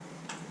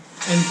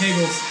And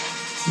cables.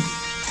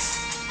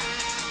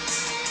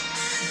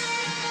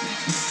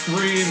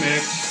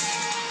 Remix.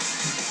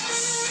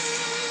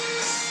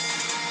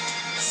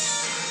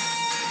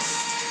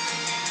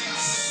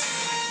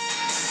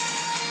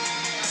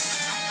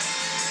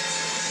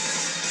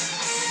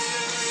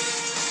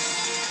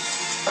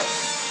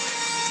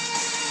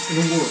 In a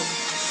world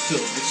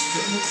filled with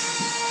struggle.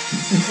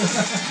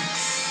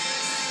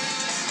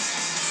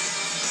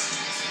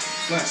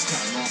 Last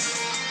time on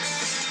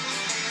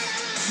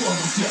Club of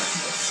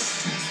Deathless.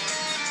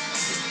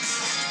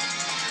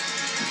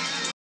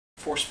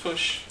 Force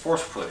push.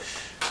 Force push.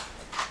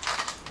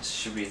 This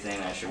should be a thing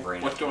I should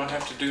bring. What do I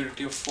have to do to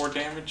deal 4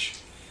 damage?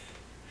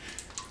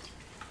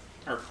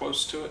 Or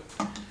close to it?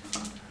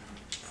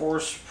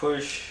 Force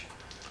push.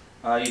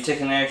 You take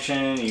an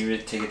action, you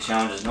take a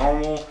challenge as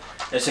normal.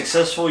 If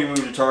successful, you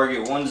move the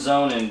target 1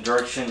 zone in the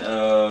direction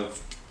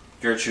of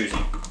your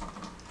choosing.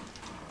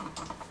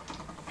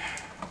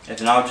 If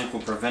an object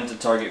will prevent the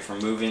target from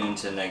moving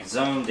into the next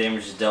zone,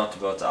 damage is dealt to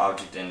both the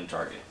object and the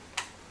target.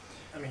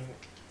 I mean,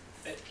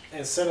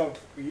 instead of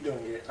you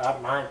doing it,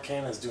 my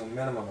cannons do a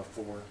minimum of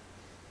 4.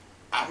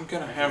 I'm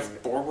gonna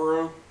have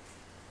Borboro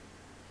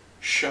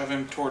shove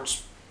him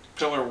towards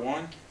pillar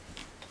 1.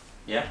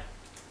 Yeah.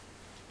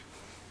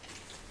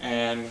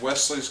 And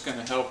Wesley's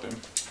gonna help him.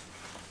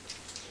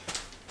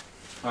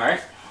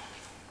 Alright.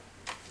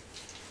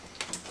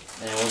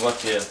 And what about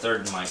the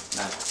third mic?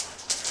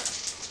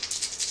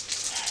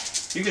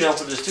 You could help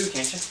with this too,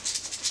 can't you?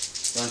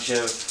 Don't you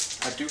have...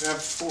 I do have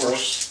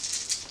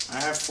force. I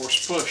have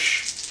force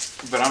push,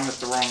 but I'm at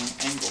the wrong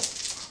angle.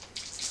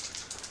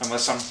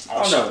 Unless I'm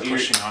also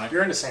pushing on it.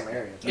 You're in the same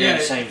area. You're in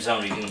the same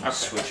zone, you can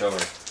switch over.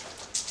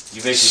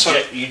 You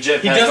basically He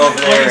jetpack doesn't. over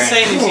there. What he's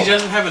saying is he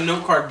doesn't have a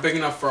note card big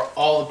enough for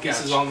all the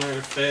pieces on there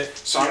to fit.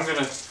 So I'm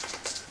gonna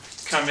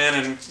come in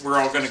and we're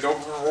all gonna go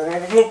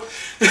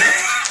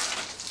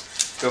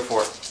Go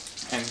for it.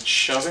 and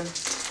shove him.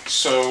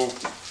 So,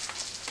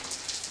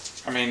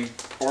 I mean,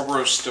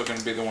 Borboro's still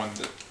gonna be the one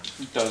that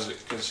does it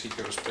because he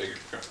goes bigger,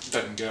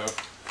 doesn't go.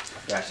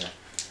 Gotcha.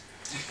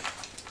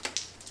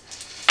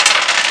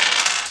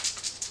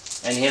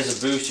 And he has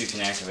a boost you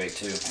can activate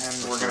too.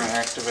 And we're gonna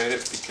activate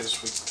it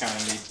because we kind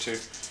of need to.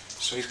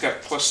 So he's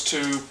got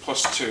 +2,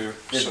 +2,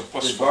 so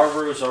plus Did 4.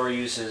 Barbaros already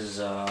use his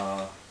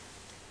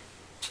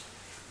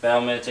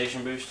battle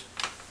meditation boost?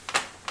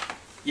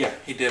 Yeah,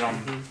 he did on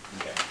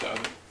Okay. the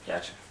other.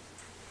 Gotcha.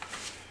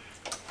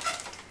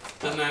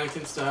 Doesn't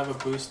Anakin still have a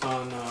boost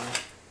on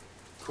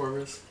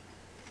Corvus?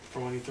 For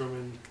when you throw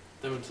them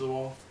into the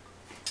wall?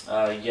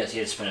 Yes, he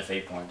had to spend a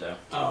fate point though.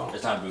 Oh.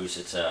 It's not a boost,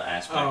 it's an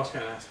aspect. Oh, okay,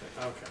 aspect.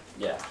 Okay.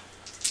 Yeah.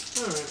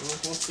 Alright, well,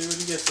 we'll see what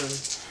he gets then.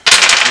 Just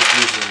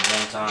uses it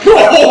one time.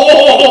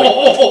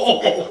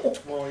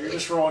 Well, you're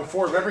just rolling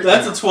 4 of everything.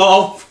 That's a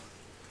 12.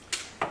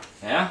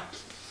 Yeah?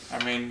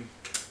 I mean,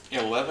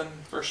 11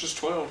 versus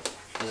 12.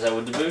 Is that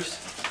with the boost?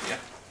 Yeah.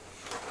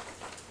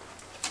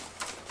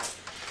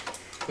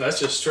 That's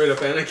just straight up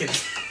Anakin.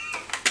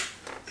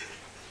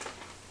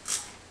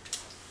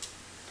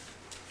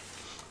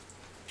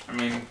 I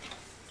mean,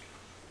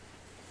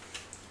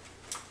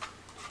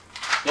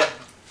 Yep.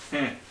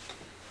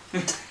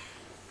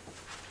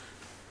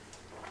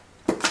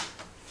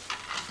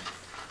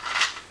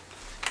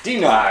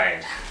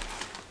 Denied.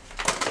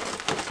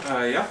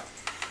 yeah.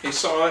 He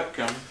saw that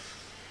coming.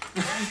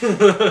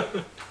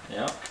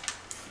 Yeah.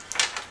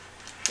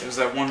 It was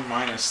that 1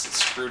 minus that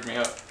screwed me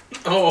up.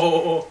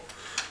 Oh.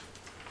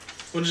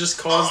 Would just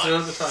caused it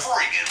on the top.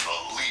 Friggin'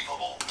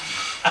 believable.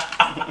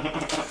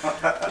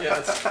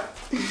 Yes.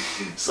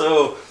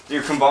 So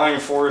your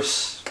combined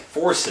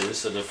forces,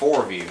 so the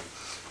 4 of you,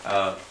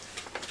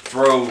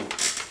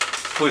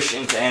 push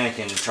into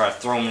Anakin to try to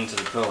throw him into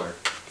the pillar,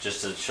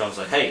 just to show him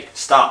like, hey,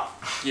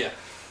 stop. Yeah.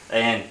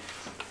 And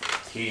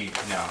he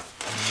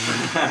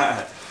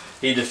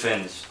he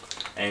defends,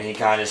 and he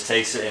kind of just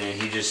takes it, and then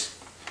he just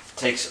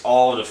takes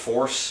all the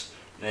force,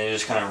 and then he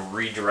just kind of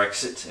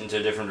redirects it into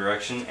a different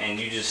direction, and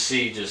you just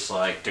see just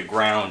like the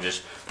ground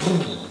just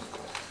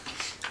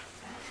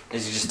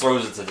as he just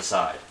throws it to the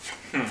side.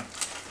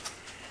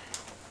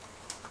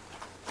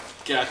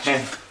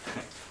 Gotcha.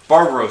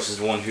 Barbaros is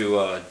the one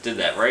who did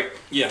that, right?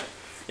 Yeah.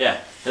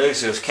 Yeah. He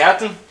looks and goes,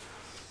 Captain,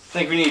 I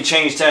think we need to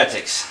change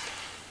tactics.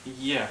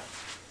 Yeah.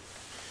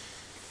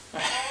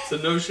 So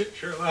no shit,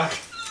 Sherlock.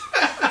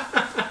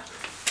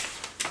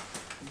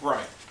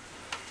 Right.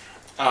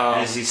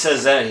 As he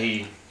says that,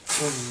 he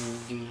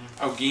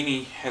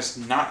Ogini has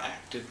not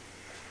acted.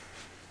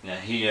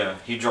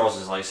 he draws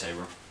his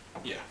lightsaber.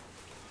 Yeah.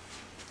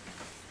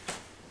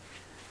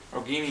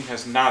 Ogini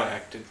has not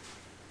acted.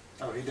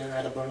 Oh, he didn't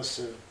add a bonus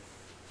to...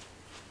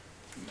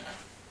 No.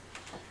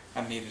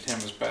 I needed him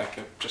as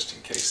backup just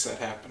in case that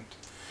happened.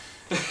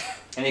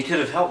 And he could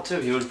have helped too.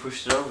 He would have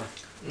pushed it over.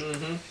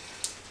 Mm-hmm.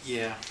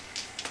 Yeah.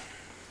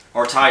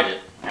 Or tied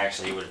it.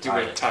 Actually, he would have He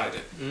would tied have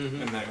it. tied it,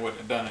 Mm-hmm. and then it wouldn't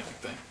have done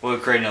anything. Would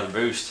have created another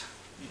boost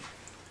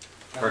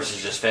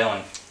versus just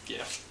failing.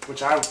 Yeah.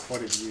 Which I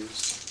would have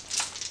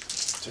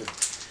used to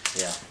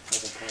Yeah.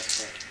 have a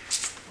plus.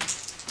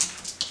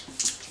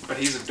 But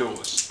he's a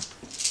duelist.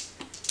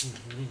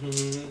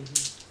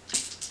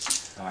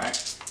 Alright.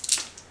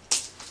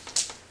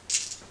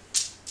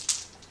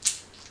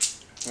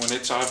 When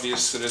it's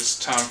obvious that it's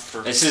time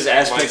for... It's his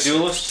aspect lights-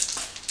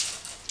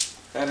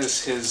 duelist. That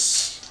is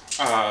his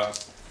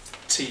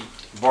T.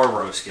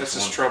 Barbaros gets That's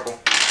his one. trouble.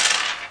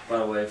 By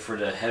the way, for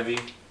the heavy.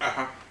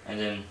 Uh-huh. And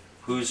then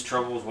whose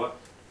trouble is what?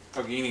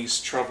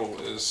 Ogini's trouble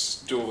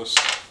is duelist.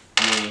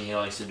 Meaning he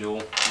likes to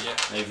duel. Yeah.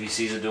 If he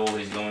sees a duel,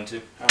 he's going to.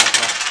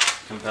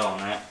 Uh-huh. Compel on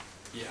that.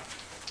 Yeah.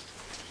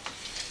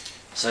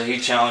 So he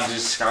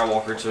challenges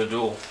Skywalker to a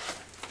duel.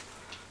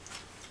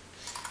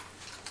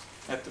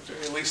 At the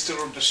very least,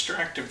 it'll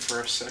distract him for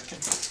a second.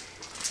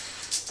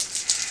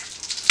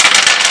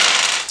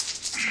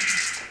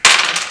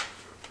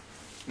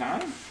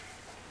 Nine?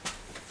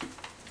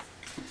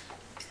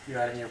 You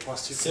adding your +2 for the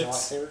 6.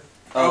 lightsaber?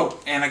 Oh,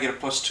 and I get a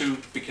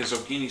 +2 because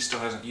Ogini still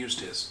hasn't used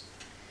his.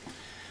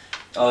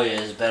 Oh yeah,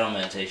 his battle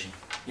meditation.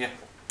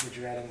 Would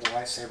you add in the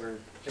lightsaber So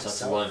that's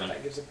itself? 11.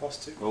 That gives a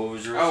 +2. What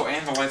was yours? Oh,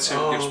 and the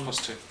lightsaber gives Um,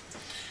 +2.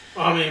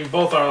 I mean,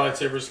 both our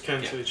lightsabers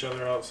cancel Yeah. each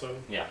other out, so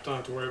Yeah. don't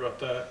have to worry about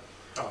that.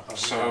 Oh,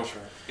 So- yeah, that's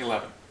right.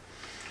 11.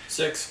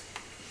 6.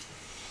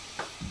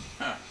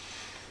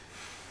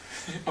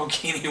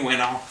 Ogini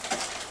went off.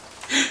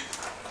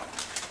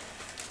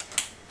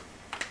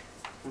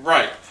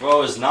 Right. Well,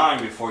 it was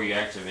 9 before you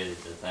activated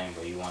the thing,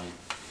 but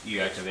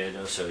you activated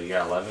those, so you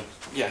got 11.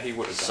 Yeah, he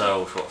would have done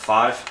So what,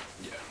 5?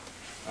 it.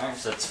 Yeah. Alright,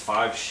 so that's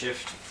 5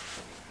 shift.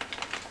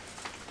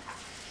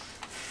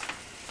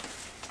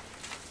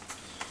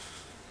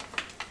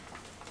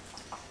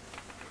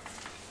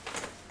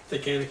 I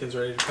think Anakin's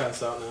ready to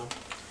pass out now.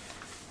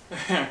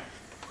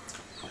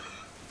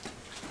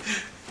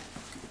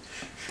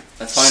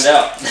 Let's find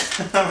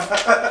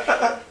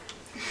out.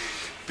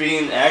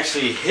 Being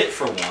actually hit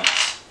for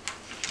once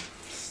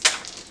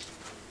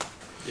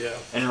Yeah.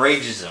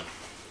 enrages him.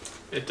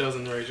 It does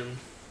enrage him.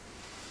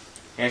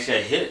 He actually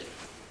got hit.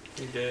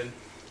 He did.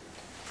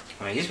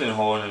 I mean, he's been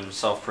holding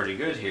himself pretty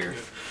good here.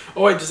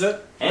 Oh wait, does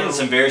that? And it's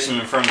embarrassing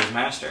him in front of his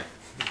master.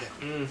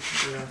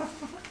 Yeah.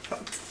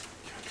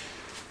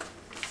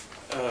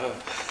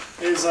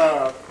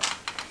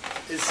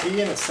 Is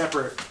he in a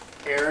separate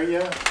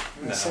area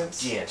in No. a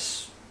sense?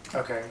 Yes.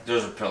 Okay.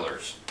 Those are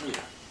pillars. Yeah.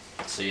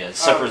 So yeah, it's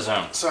separate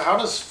zone. So how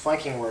does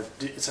flanking work?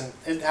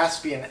 It has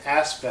to be an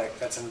aspect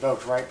that's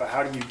invoked, right? But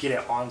how do you get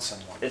it on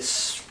someone?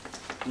 It's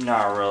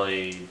not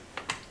really...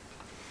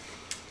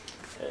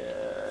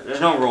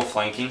 there's no real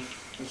flanking.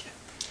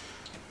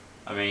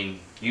 I mean,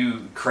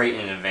 you create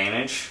an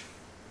advantage,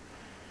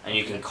 and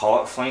you can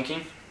call it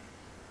flanking.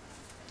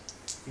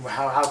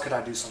 How could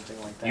I do something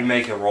like that? You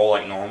make a roll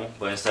like normal,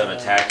 but instead of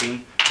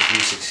attacking, if you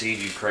succeed,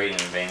 you create an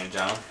advantage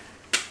on them.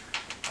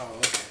 Oh,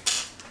 okay.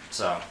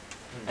 So,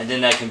 and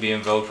then that can be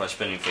invoked by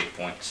spending fate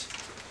points.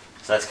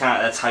 So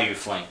that's how you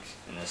flank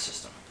in this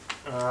system.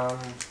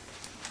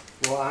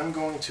 Well, I'm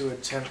going to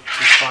attempt to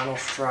final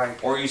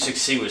strike. Or you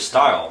succeed with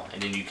style,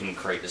 and then you can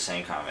create the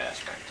same combat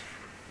aspect.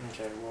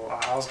 Okay. Well,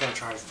 I was going to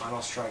try to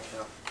final strike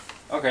him.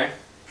 Okay.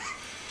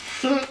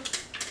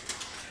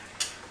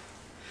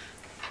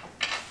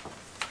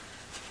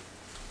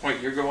 Wait,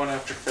 you're going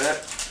after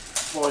Fett?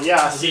 Well,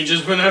 yeah. I He see.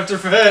 just went after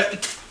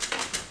Fett.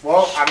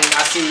 Well, I mean,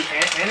 I see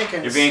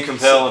Anakin. You're being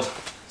compelled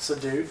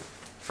Subdued.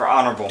 for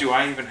honorable. Do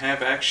I even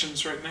have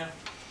actions right now?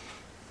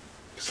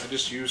 Because I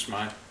just used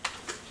mine.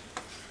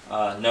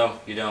 No,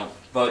 you don't.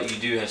 But you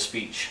do have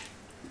speech.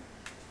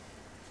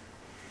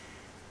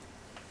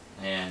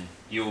 And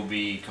you will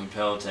be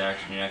compelled to act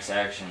in your next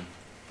action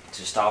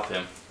to stop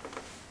him.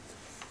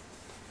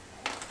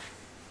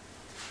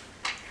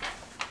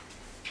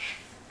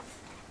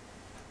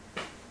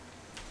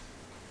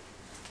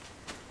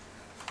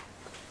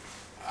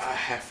 I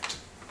have to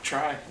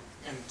try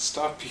and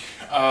stop you.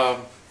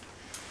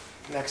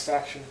 Next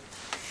action.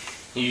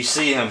 You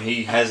see him,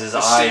 he has his I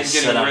see him eyes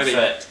getting set on ready.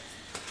 Fett.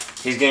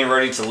 He's getting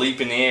ready to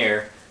leap in the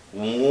air.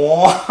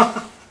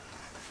 Whoa.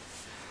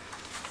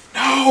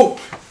 No!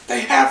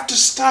 They have to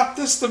stop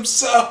this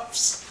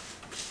themselves!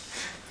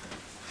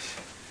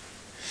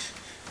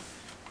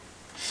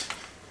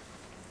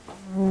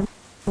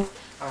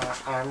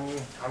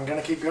 I'm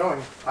gonna keep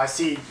going. I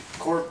see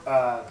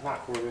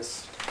not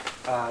Corvus.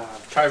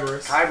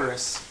 Kyberus.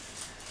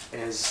 Kyberus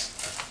is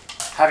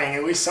having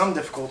at least some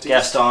difficulty.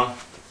 Gaston.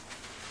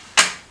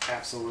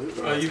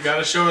 Absolutely. Oh, you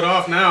gotta show it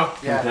off now.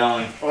 Yeah.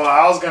 Compelling. Well,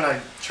 I was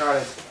gonna try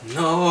to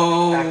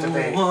No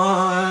Activate.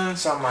 one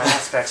some of my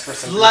aspects for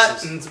some pieces.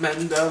 flattens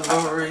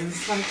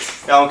Mandalorians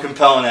like. Yeah, I'm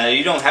compelling that.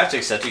 You don't have to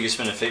accept it, you can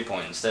spend a fate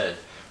point instead.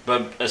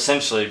 But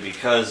essentially,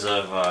 because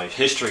of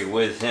history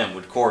with him,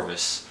 with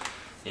Corvus,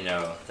 you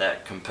know,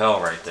 that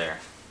compel right there.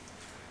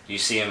 You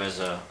see him as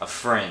a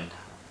friend,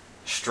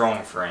 a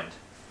strong friend.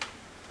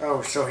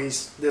 Oh, so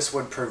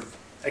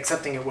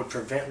accepting it would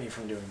prevent me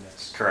from doing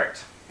this.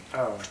 Correct.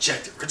 Oh.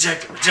 Reject it,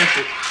 reject it, reject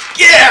it.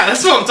 Yeah,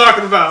 that's what I'm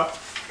talking about.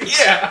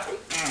 Yeah.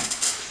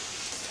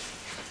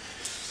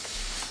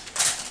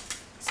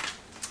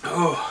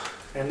 Oh.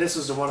 And this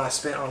is the one I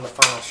spent on the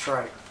final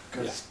strike.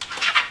 Because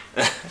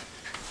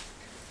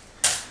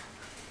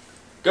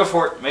Go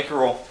for it. Make a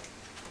roll.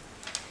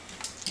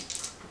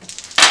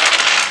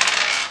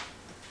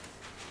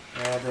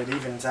 that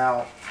evens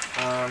out.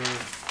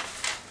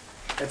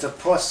 It's a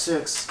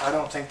 +6. I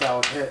don't think that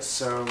would hit.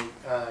 So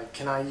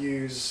can I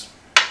use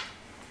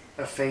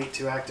a fate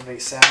to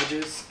activate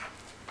Savages?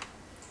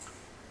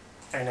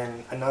 And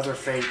then another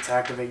fate to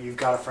activate You've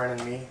Got a Friend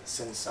in Me,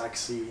 since I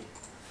see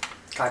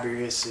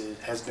Tiberius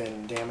has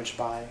been damaged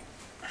by.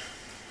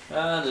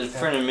 The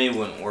friend of me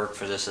wouldn't work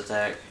for this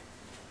attack.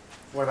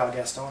 What about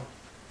Gaston?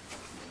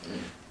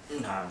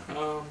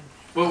 No,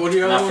 What are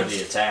your not other for ones?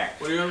 the attack.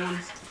 What are your other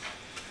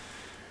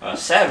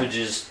ones?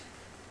 Savages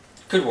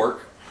could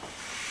work.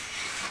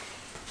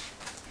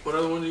 What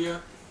other one do you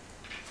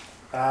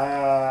got?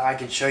 I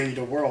can show you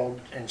the world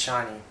in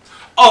shiny.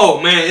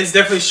 Oh man, it's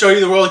definitely show you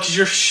the world because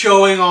you're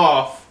showing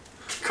off.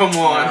 Come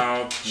on.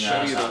 No,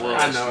 show it's you not the world.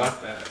 that. I It's know.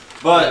 not that.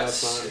 But Yeah,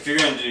 that's fine. if you're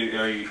gonna do,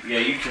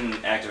 you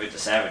can activate the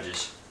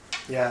Savages.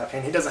 Yeah,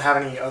 and he doesn't have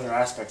any other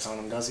aspects on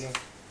him, does he?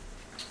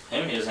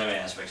 Him, he doesn't have any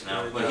aspects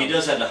now, Yeah, but no. he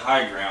does have the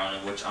high ground,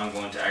 in which I'm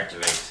going to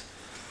activate.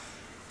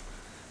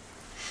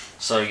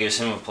 So it gives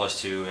him a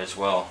 +2 as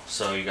well.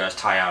 So you guys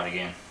tie out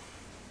again.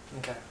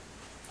 Okay.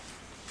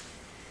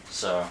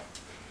 So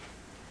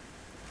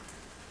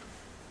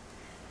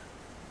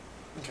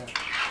Okay.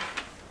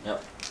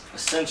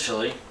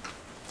 essentially,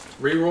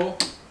 Reroll.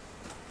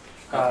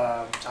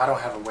 I don't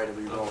have a way to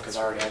reroll because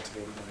I already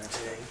activated my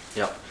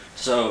aspect.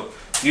 so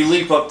you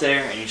leap up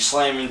there and you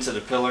slam into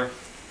the pillar,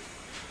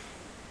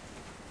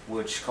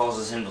 which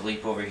causes him to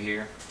leap over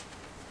here.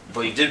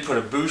 But you did put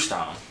a boost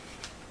on him.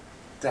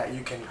 That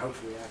you can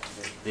hopefully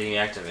activate. Then you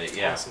activate,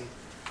 yeah. Awesome.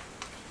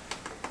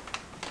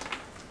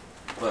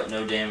 But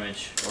no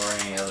damage or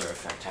any other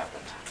effect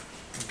happened.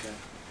 Okay.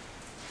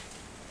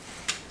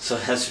 So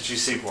that's what you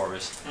see,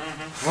 Corvus.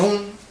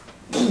 Mm-hmm.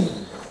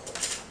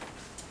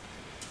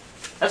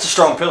 That's a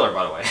strong pillar,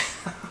 by the way.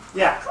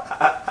 Yeah.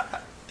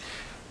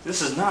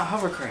 This is not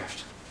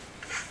hovercraft.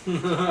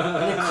 And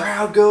the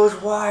crowd goes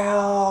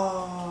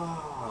wild.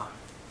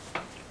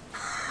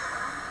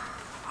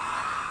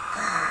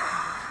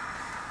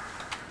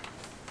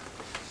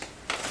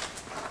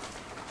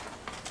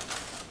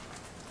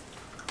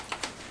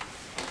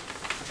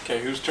 Okay,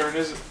 whose turn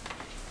is it?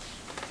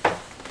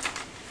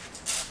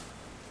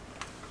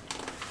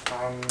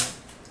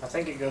 I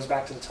think it goes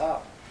back to the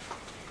top.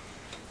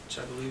 Which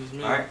I believe is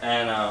me. Alright,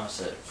 and what's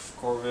it?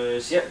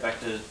 Corvus. Yep, back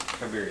to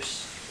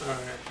Tiberius.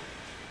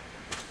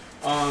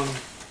 Alright.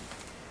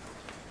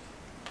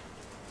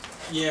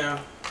 Yeah.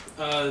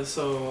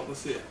 So let's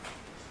see.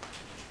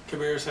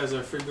 Cabarrus has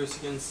a free boost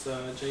against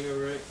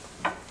Django,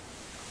 right?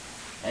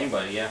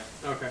 Anybody, yeah.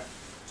 Okay.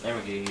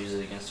 Anybody can use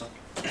it against him.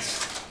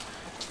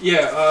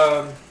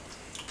 Yeah.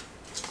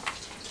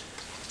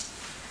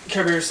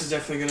 Cabarrus is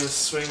definitely gonna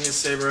swing his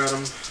saber at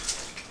him.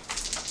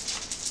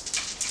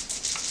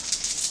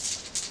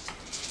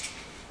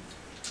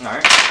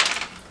 Alright.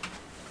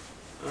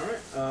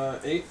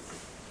 Alright, 8.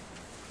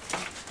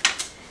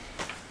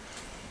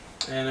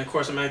 And of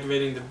course I'm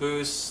activating the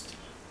boost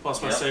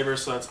plus my Yep. saber,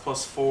 so that's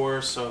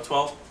 +4, so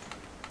 12.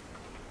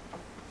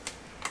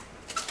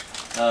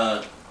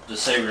 The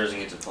saber doesn't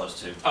get to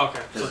 +2.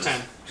 Okay, so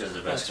 10. Because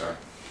of the best That's card.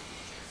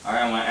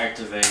 Alright, I'm going to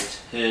activate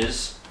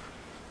his.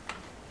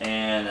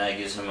 And that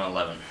gives him an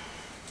 11.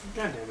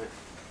 God damn it.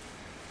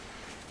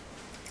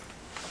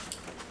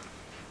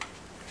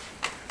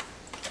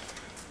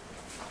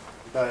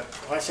 But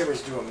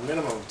lightsabers do a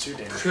minimum of 2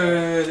 damage.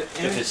 Could it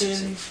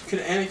succeeds.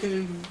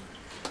 Anakin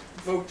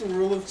invoke the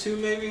rule of 2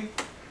 maybe?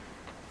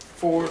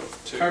 For Rule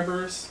of 2.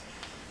 Tiberius?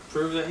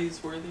 Prove that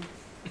he's worthy?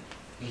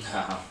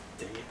 No.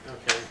 Dang it,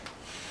 okay.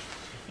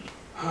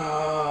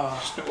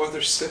 Ah, There's no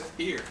other Sith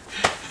here.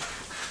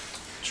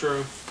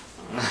 true.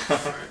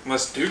 Alright.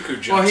 Unless Dooku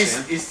jumps Well, in.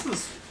 he's still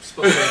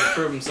supposed to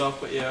prove himself,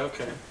 but yeah,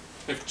 okay.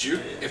 Yeah.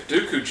 If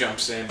Dooku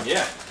jumps in,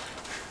 yeah.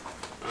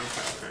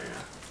 Okay,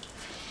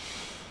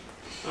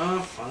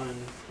 yeah.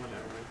 Fine.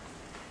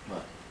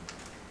 Whatever.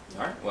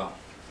 Alright, well,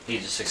 he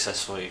just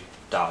successfully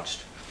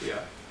dodged. Yeah.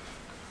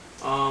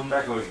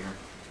 Back over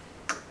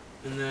here.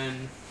 And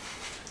then,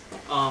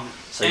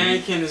 So you,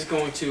 Anakin is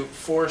going to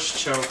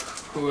force choke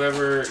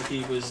whoever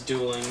he was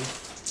dueling.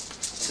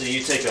 so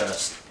you take a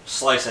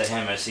slice at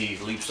him as he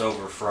leaps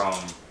over from.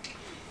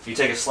 You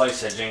take a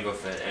slice at Jango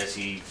Fett as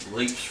he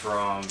leaps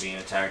from being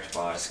attacked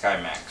by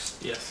Skymax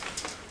Yes.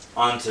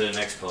 onto the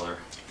next pillar,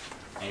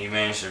 and you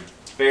manage to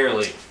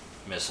barely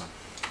miss him.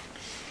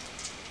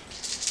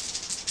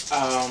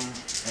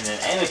 And then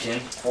Anakin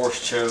force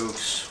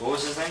chokes. What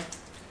was his name?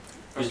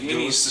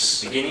 Ogini's the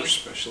saber Ogini?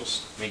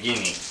 specialist.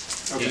 McGinney.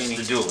 He's Ogini.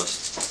 the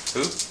duelist.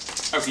 Who?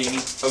 Ogini.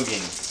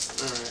 Ogini.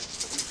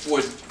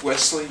 Alright. Would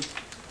Wesley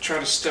try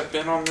to step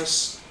in on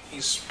this?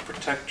 His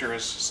protector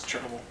is his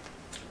trouble.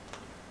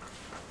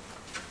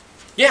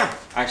 Yeah.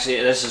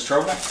 Actually, this is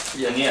trouble.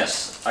 Yeah. And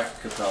yes, I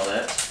could compel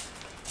that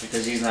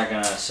because he's not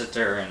gonna sit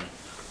there and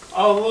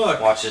Oh, look.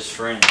 watch his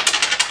friend.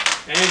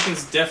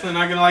 Anakin's definitely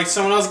not gonna like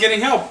someone else getting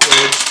help.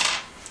 Rage.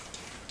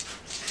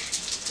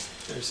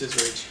 There's his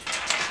rage.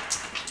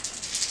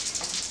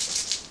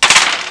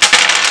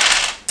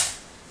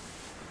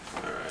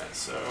 Alright,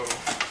 so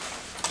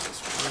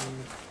this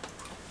one.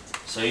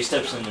 So he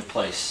steps into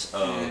place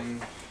of.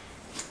 And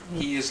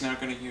he is now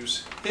going to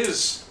use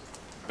his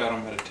battle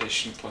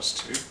meditation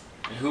 +2.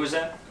 And who is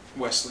that?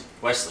 Wesley.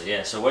 Wesley,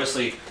 yeah. So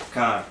Wesley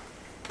kind of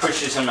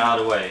pushes him out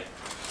of the way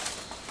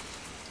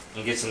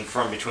and gets in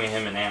front between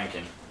him and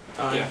Anakin.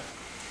 Yeah.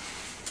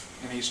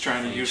 And he's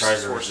trying to And he use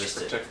tries the to force resist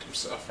to it. protect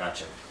himself.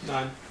 Gotcha.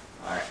 9.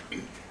 All right.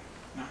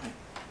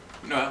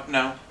 9.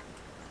 No.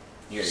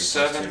 You got your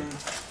 7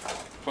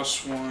 +2.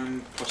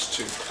 +1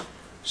 +2.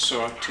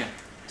 So 10.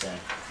 10.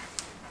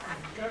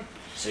 Okay.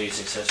 So you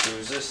successfully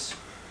resist.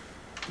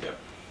 Yep.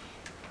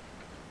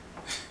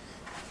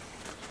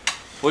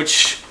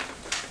 Which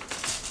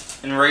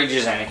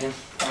enrages Anakin.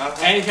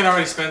 Anakin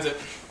already spends it.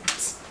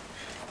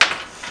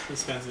 He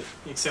spends it.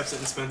 He accepts it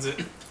and spends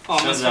it.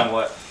 Spends it on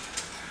what?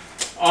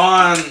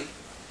 On.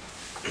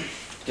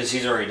 Because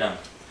he's already done.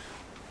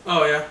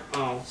 Oh yeah.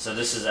 Oh. So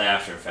this is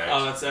after effect.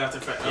 Oh, that's after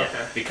fact. Yeah.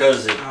 Okay.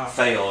 Because it Oh.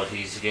 failed,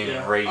 he's getting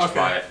Yeah. enraged Okay.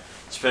 by it.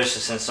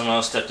 Especially since someone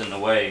else stepped in the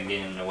way and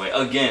getting in the way.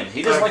 Again,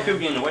 he doesn't like Okay. people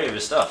getting in the way of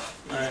his stuff.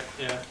 All right.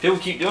 Yeah. People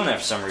keep doing that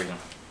for some reason.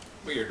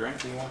 Weird, right?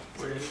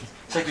 Weird.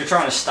 It's like they're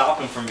trying to stop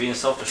him from being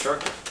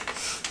self-destructive.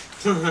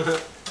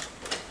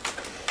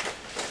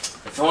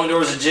 If only there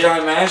was a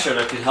Jedi Master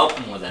that could help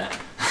him with that.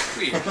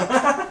 Weird.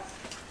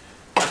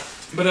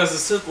 But as a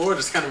Sith Lord,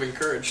 it's kind of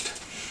encouraged.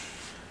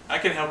 I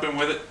can help him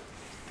with it.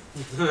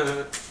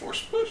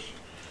 Force push.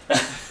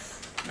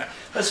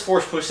 Let's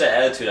force push that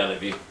attitude out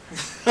of you.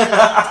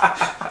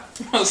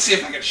 I'll see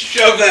if I can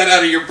shove that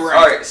out of your brain.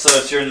 Alright, so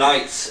it's your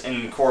Knights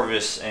and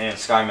Corvus and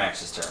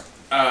Skymax's turn.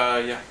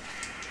 Yeah.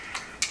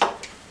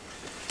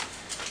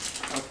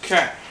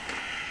 Okay.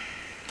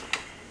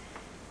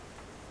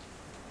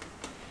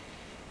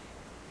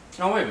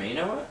 Oh, wait a minute, you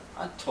know what?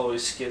 I totally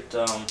skipped,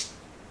 James.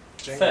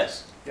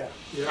 Fez. Yeah.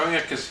 Oh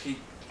yeah, because he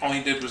all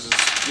he did was his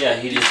Yeah,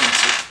 he did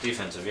defensive.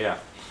 defensive, yeah.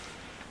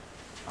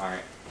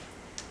 Alright.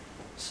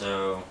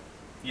 So,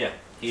 yeah,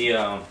 he, you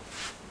know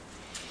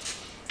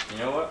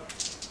what?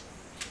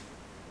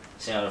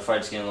 See how the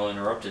fight's getting a little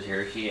interrupted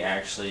here. He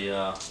actually,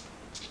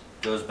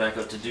 goes back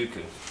up to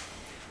Dooku.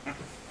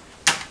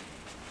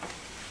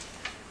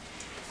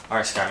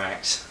 Alright,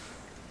 Skymax.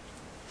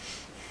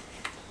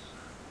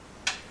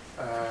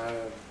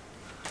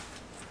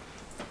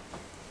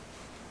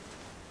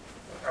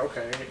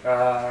 Okay.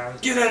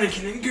 Get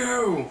Anakin and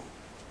go.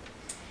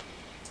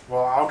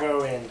 Well, I'll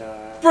go and.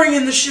 Bring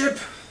in the ship.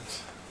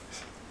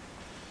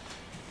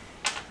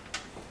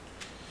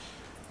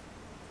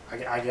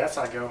 I guess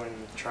I go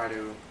and try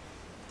to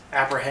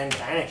apprehend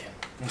Anakin.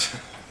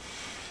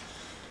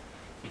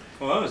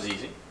 Well, that was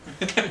easy.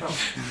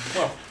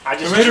 Well, I I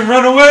just. made him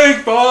run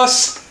away,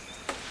 boss.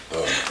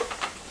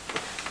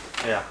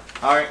 Yeah.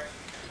 Alright.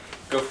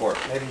 Go for it.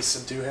 Maybe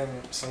subdue him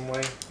some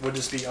way. Would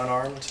this be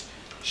unarmed?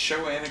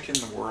 Show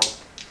Anakin the world.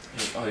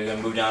 Oh, you're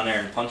gonna move down there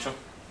and punch him?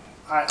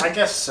 I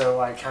guess so.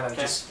 I kind of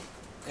Okay. just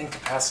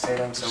incapacitate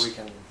him so we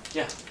can.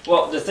 Yeah.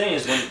 Well, the thing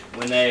is,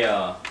 when they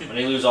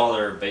lose all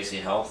their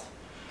basic health,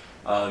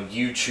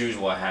 you choose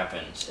what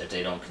happens if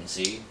they don't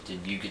concede.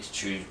 Did you get to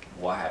choose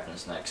what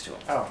happens next to them?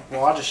 Oh,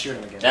 well, I'll just shoot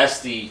him again. That's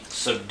the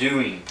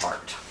subduing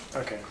part.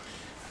 Okay.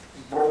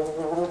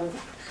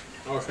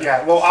 Okay.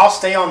 Yeah. Well, I'll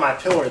stay on my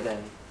pillar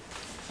then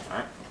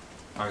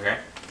Okay.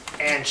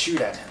 and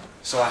shoot at him,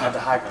 so I have the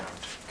high ground.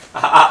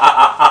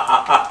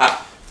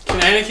 Can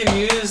Anakin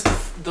use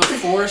the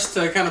Force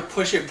to kind of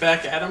push it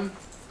back at him?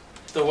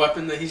 The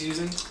weapon that he's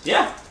using?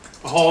 Yeah.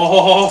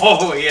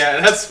 Oh, yeah,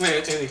 that's what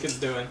Anakin's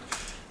doing.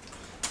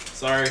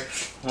 Sorry.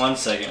 1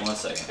 second. 1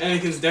 second.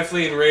 Anakin's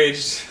definitely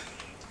enraged.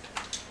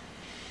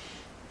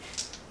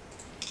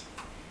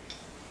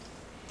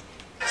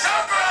 It's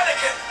up for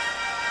Anakin!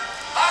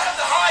 I have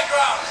the high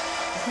ground!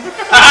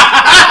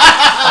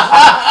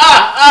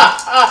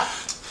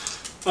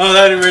 Oh,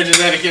 that enrages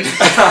Anakin.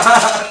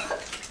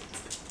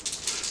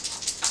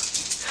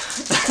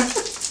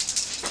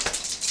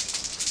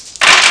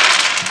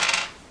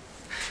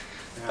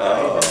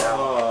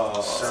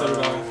 So did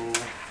I.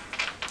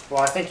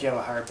 Well, I think you have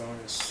a higher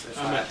bonus if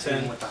I'm I at hit him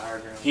 10. with the higher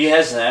ground. He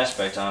has an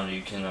aspect on him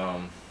you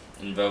can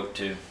invoke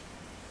too.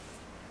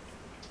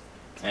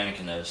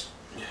 Anakin does.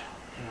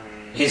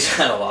 Hmm. He's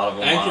got a lot of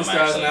them on Anakin's him,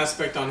 got an actually.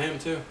 aspect on him,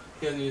 too.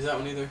 He hasn't used that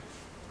one either.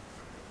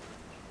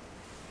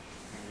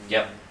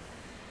 Yep.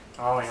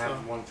 I only have So-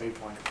 1 fate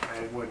point.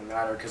 It wouldn't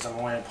matter because I'm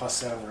only at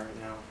 +7 right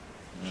now.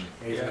 Mm.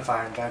 Even Yeah. if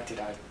I infected,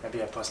 I'd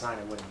be at +9.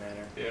 It wouldn't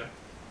matter. Yeah.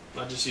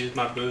 I just used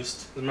my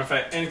boost. As a matter of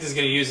fact, Anakin's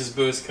going to use his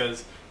boost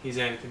because he's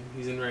Anakin.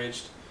 He's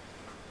enraged.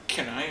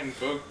 Can I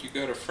invoke you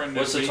got a friend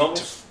What's of the me total?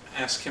 to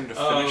ask him to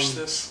finish Um,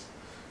 this?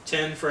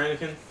 10 for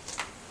Anakin.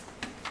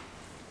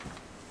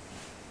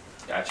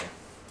 Gotcha.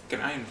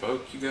 Can I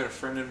invoke you got a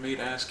friend in me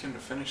to ask him to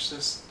finish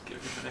this? Give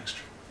him an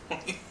extra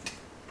point.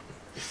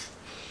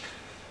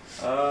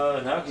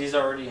 No, he's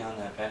already on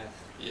that path.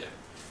 Yeah.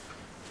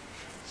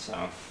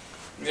 So.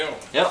 Yo.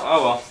 Yep.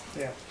 Oh well.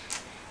 Yeah.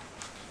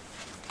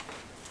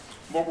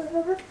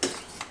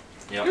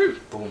 Yep. Ooh.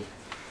 Boom.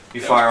 You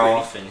That fire was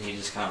off, and he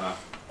just kind of,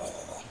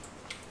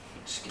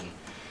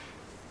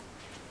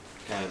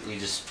 he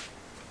just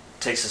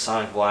takes the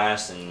sonic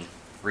blast and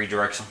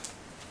redirects him.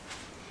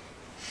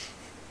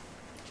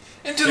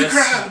 Into the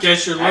crowd!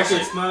 Guess your luck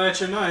Actually- it's not at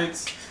your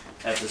knights.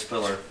 At this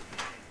pillar.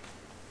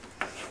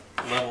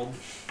 Leveled.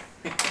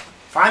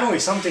 Finally,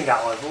 something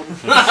got leveled.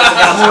 It's about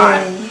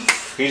time.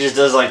 He just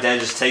does like that,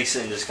 just takes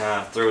it and just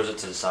kind of throws it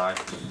to the side.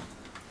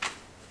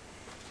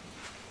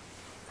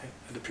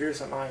 It appears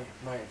that my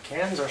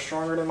cannons are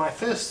stronger than my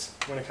fists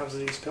when it comes to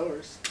these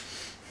pillars.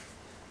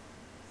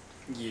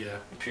 Yeah.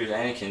 Appears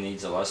Anakin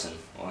needs a lesson.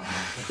 What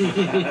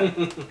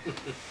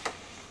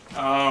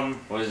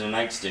does the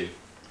knights do?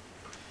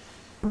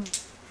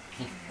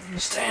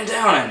 Stand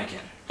down,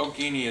 Anakin.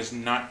 Ogini is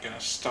not gonna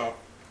stop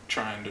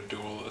trying to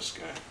duel this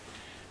guy.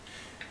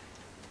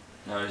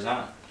 No, he's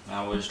not.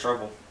 Now with his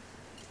trouble.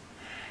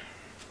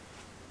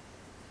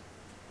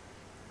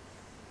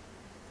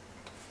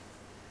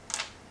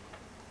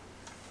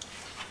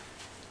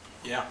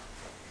 Yeah.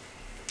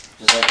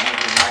 Just like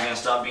Anakin's not gonna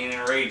stop being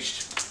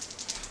enraged.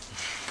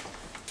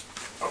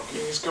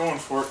 Ogini's going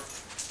for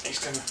it. He's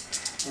gonna,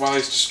 while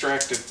he's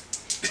distracted.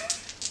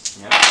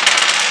 Yep.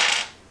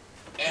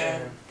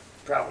 And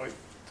Probably.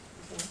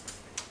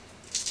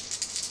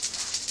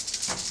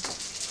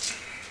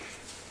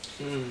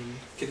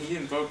 can he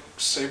invoke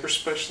Saber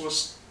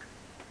Specialist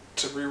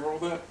to reroll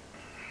that?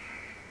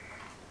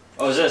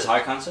 Oh, is that his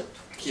high concept?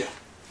 Yeah.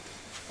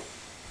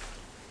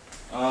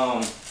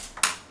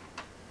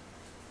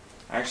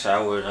 Actually,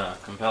 I would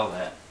compel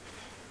that.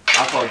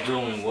 I thought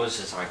dueling was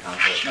his high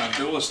concept. No,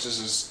 Duelist is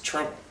his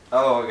trouble.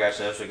 Oh, I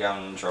gotcha. That's what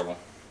got him in trouble.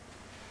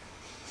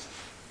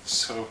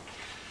 So.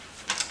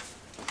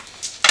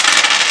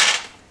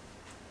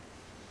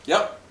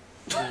 Yep.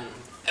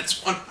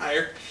 That's one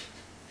higher.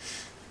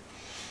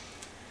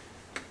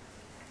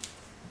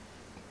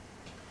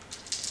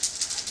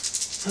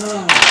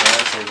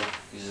 That's it.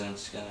 He's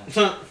just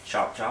gonna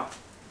chop chop.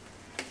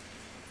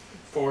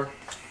 4.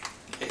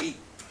 8. There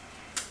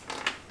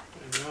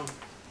you go.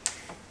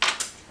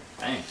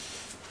 Dang.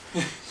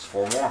 It's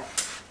 4 more.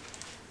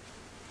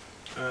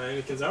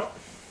 Anakin's out.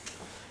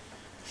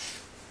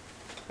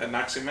 That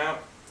knocks him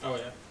out. Oh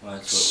yeah. Well,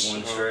 that's what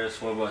one So-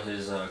 stress. What about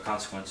his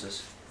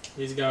consequences?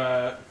 He's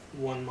got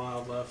 1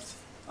 mild left.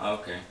 Oh,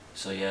 okay.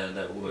 So yeah,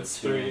 that would It's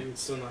too. 3 and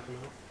still knock him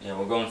out. Yeah,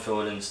 we'll go and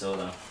fill it in still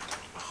though.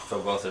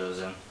 Fill both of those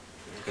in.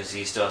 Because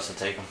he still has to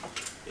take them.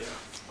 Yeah.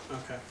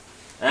 Okay.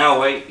 Now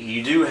wait,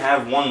 you do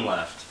have 1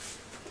 left.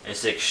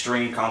 It's the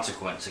extreme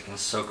consequence. It can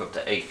soak up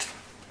to 8.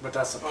 But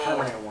that's a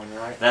permanent one,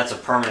 right? That's a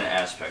permanent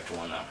aspect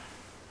one though.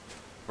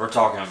 We're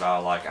talking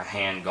about like a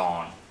hand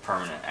gone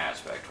permanent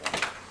aspect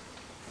one.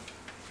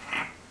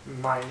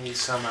 Might need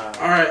some.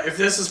 Alright, if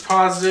this is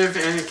positive,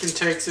 Anakin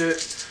takes it.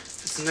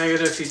 If it's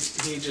negative,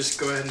 he just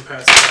go ahead and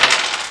pass it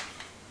out.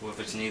 What if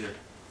it's neither?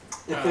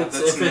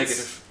 That's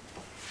negative.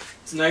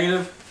 It's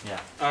negative? Yeah.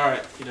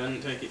 Alright, he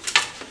doesn't take it.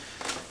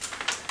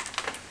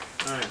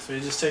 Alright, so he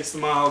just takes the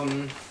mild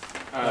and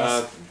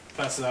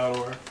pass it out,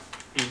 or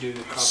you do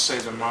the Say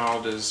the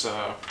mild is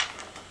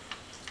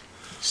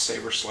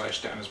saber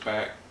slash down his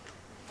back,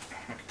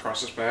 like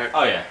across his back,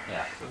 Oh yeah,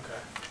 yeah. Okay.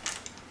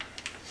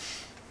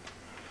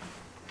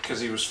 because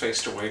he was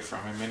faced away from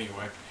him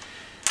anyway.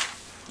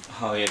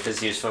 Oh yeah, because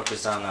he was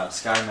focused on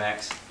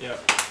Skymax.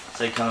 Yep.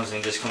 So he comes and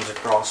he just comes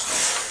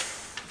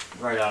across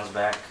right on his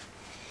back.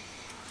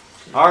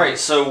 Alright,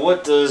 so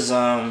what does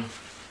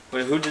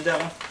wait, who did that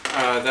one?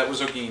 That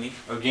was Ogini.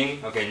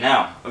 Ogini? Okay,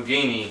 now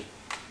Ogini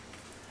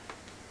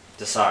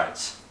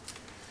decides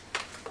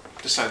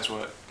Decides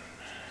what?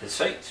 his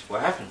fate.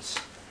 What happens?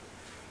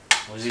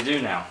 What does he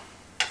do now?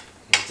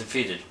 He's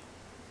defeated.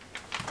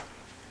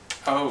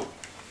 Oh,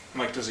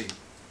 like does he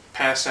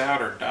pass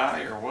out or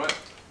die or what?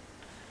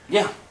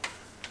 Yeah.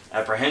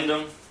 Apprehend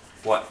him.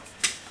 What?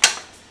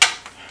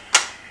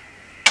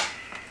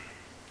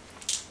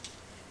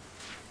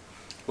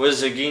 What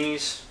is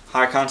Ogini's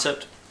high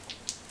concept?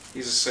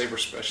 He's a saber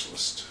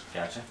specialist.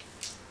 Gotcha.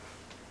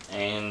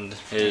 And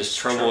his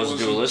trouble is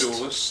duelist.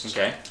 Duelist.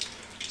 Okay.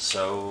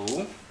 So,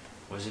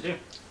 what does he do?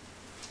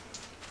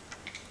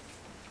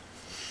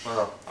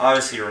 Well,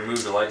 obviously he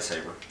removed the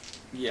lightsaber.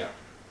 Yeah.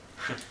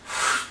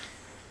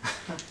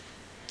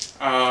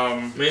 I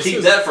mean, as soon Keep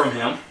as- that from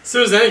him. As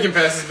soon as Anakin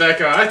passes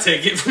back out, I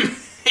take it from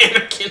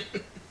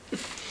Anakin.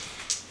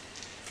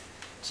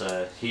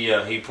 So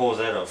he pulls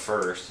that up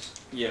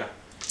first Yeah.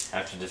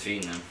 after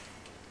defeating him.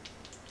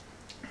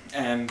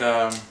 And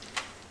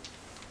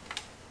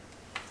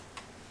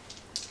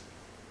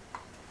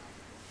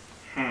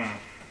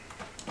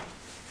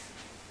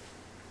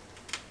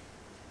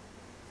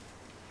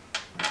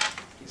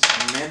he's a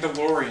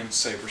Mandalorian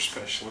saber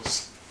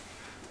specialist.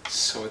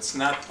 So it's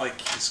not like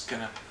he's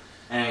gonna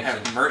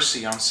have Anakin.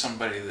 mercy on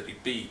somebody that he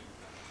beat.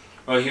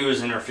 Well, he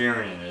was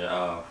interfering in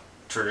a And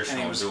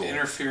traditional he was duel.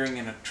 interfering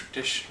in a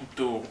traditional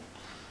duel.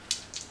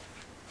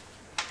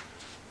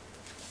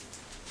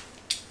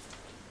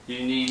 Do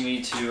you need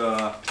me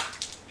to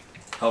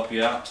help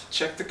you out?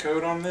 Check the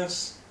code on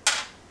this.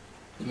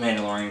 The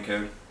Mandalorian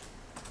code.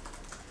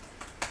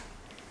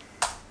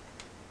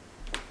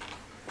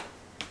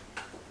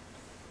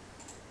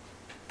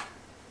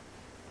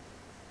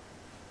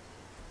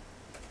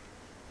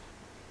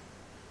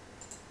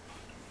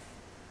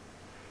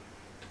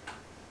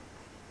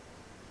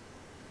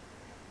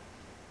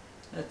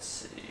 Let's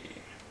see.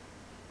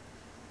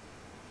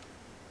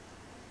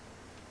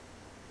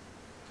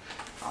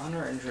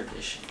 Honor and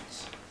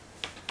traditions.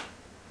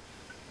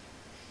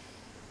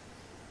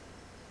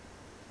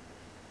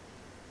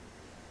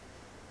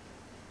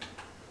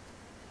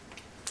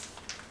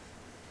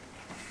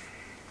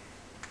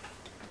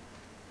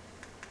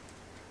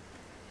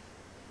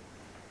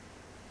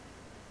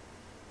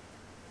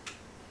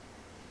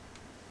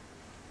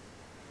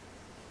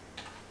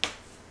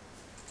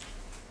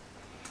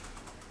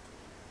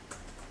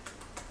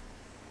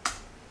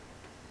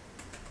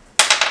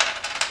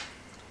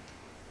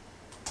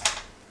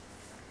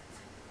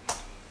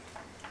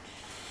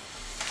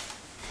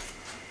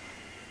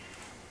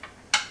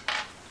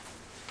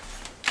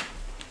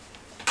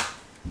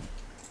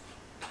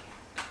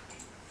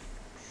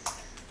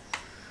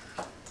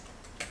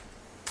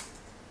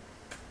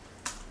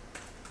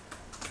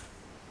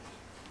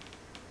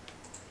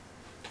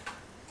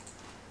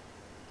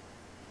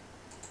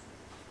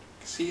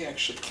 He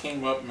actually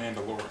came up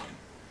Mandalorian.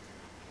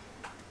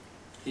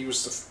 He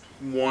was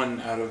the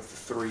one out of the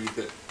three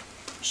that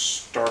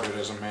started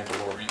as a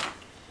Mandalorian.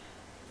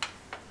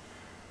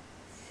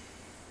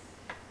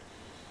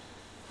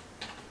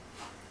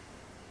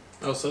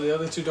 Oh, so the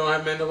other two don't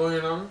have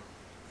Mandalorian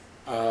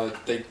armor?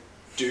 They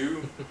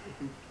do,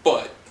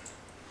 but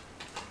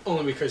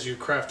Only because you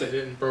crafted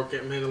it and broke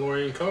it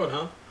Mandalorian code,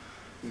 huh?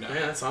 no.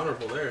 Man, that's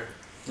honorable there.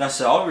 That's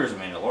the all yours are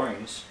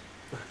Mandalorians.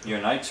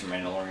 Your knights are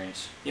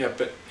Mandalorians. Yeah,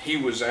 but he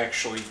was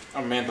actually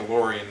a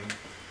Mandalorian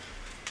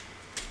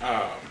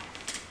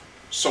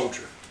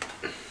soldier.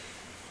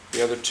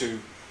 The other two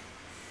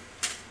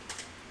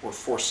were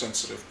Force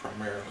sensitive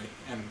primarily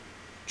and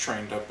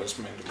trained up as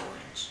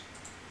Mandalorians.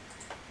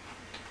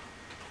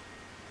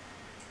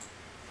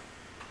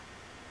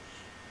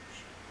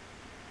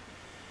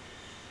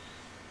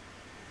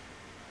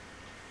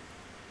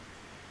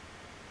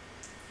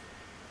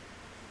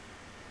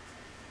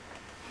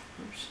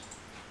 Oops.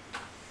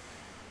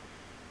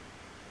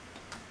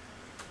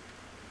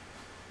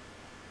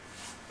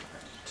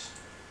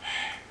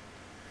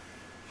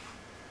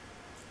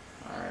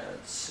 Alright,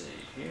 let's see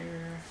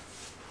here.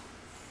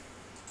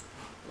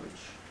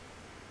 Which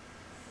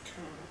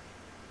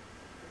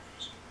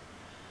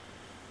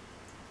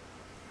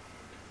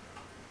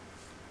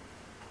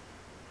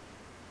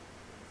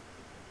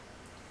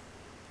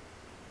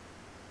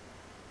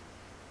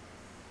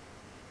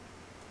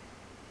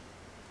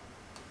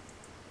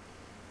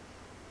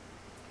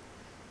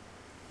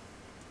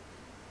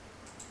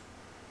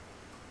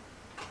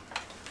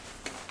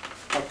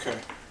Okay.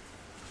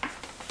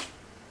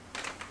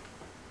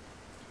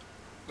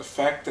 The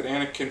fact that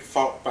Anakin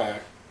fought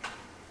back,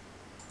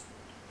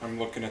 I'm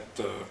looking at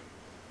the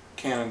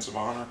Canons of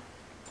Honor.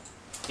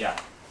 Yeah.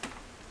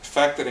 The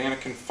fact that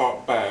Anakin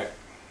fought back,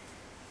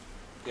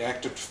 the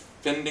act of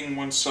defending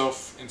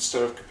oneself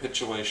instead of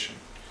capitulation,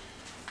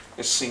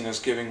 is seen as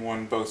giving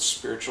one both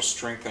spiritual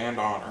strength and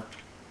honor.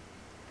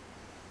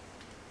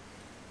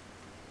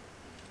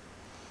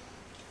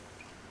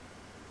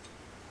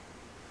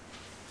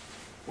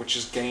 Which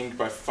is gained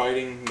by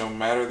fighting no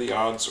matter the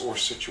odds or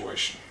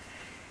situation.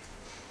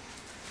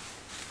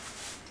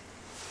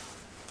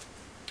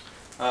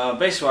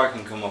 Basically what I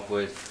can come up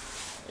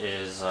with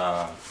is,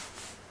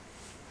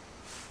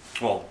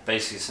 well,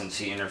 basically since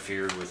he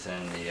interfered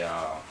within the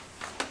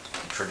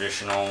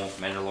traditional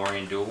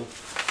Mandalorian duel,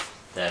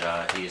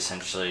 that he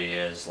essentially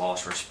has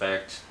lost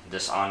respect,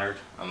 dishonored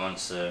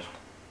amongst the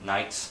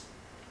knights.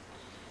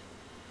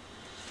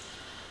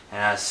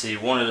 And I see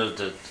one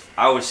of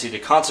I would see the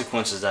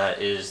consequences of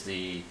that is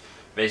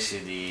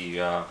basically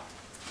the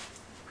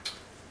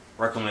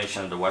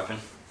reclamation of the weapon,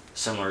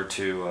 similar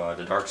to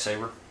the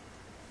Darksaber.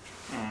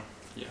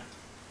 Yeah.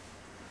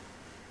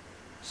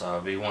 So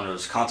it'd be one of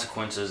those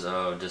consequences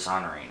of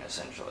dishonoring,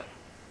 essentially.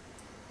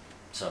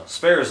 So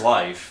spare his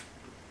life,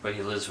 but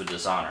he lives with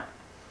dishonor.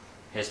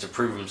 He has to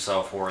prove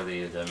himself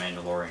worthy of the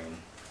Mandalorian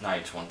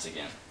Knights once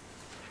again.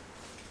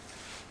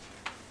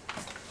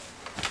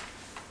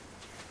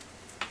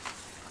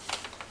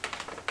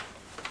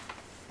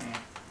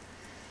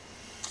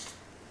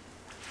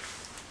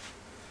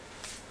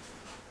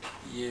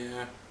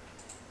 Yeah.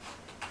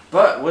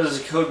 But what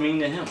does the code mean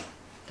to him?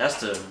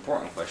 That's the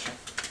important question.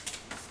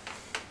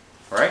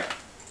 Right?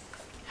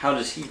 How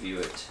does he view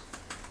it?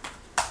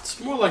 It's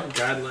more like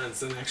guidelines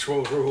than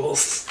actual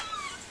rules.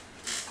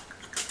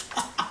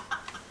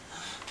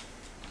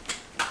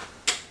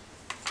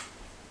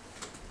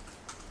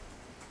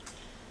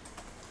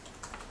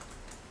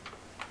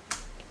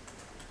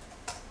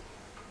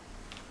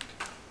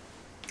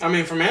 I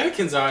mean, from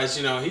Anakin's eyes,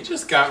 you know, he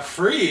just got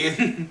free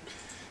and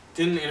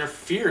didn't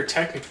interfere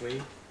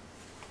technically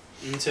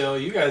until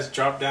you guys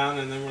dropped down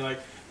and then were like,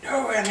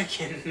 "No,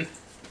 Anakin,"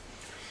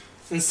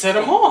 and set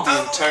him off.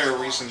 The entire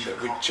reason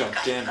that we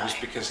jumped in was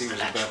because he was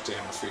about to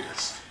interfere.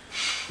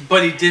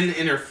 But he didn't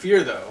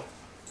interfere, though.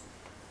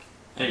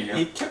 There you go.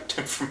 He kept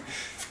him from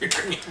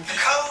interfering. The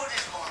code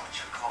is more what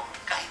you call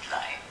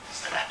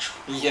guidelines than actual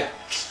rules. Yeah.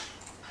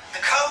 The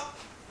code.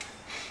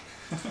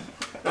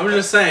 I'm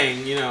just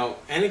saying, you know,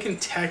 Anakin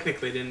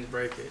technically didn't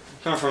break it.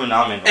 Coming from a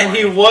non-Mandalorian. And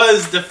he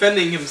was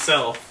defending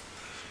himself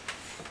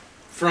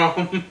from...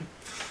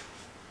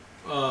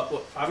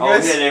 what, Five Oh,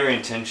 Guys? he had every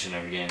intention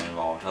of getting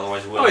involved.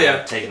 Otherwise, he Oh, wouldn't yeah.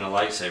 have taken a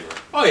lightsaber.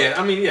 Oh, yeah.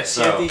 I mean, yes.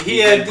 So, he he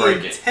had did the break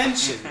it.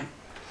 intention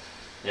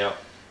Yep.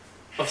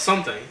 of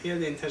something. He had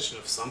the intention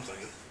of something.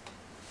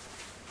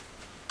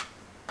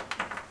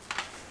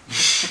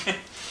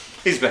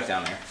 He's back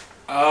down there.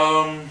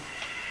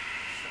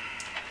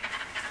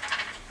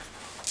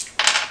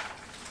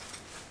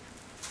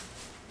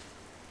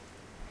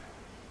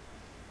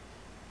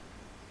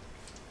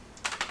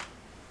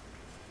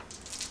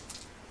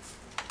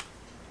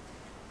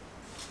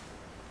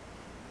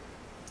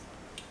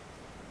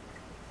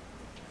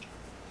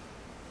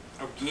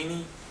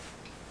 Ogini.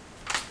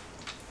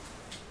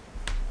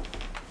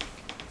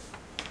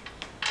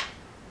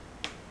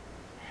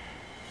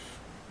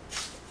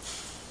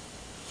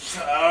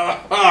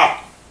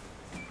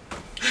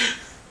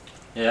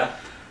 Yeah.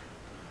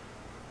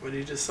 What do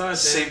you decide, Dan?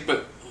 See,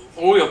 but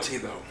loyalty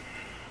though.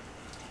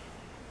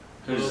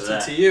 Who's Loyalty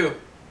that? to you.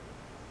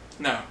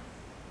 No.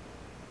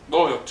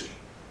 Loyalty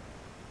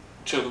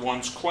to the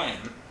one's clan.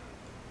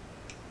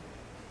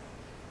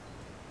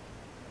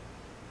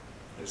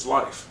 His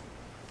life.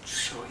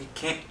 So he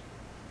can't.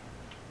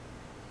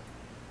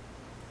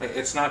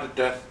 It's not a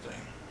death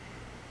thing.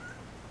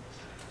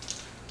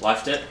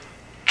 Left it?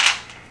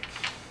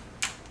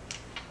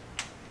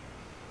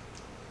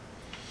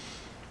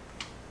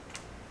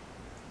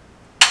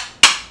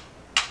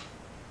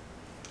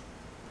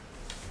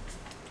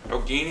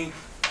 Ogini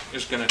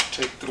is gonna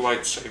take the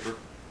lightsaber.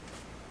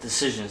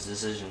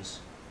 Decisions.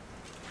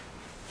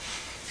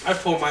 I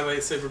pulled my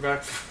lightsaber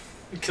back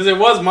because it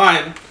was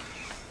mine.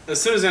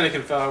 As soon as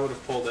Anakin fell, I would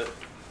have pulled it.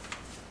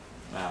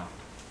 No.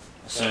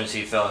 As soon as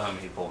he fell home,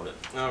 he pulled it.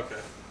 Okay.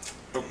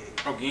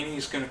 Ogini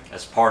is gonna,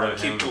 That's part of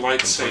Keep him the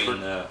lightsaber.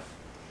 completing the...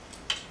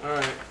 All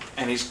right.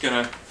 and he's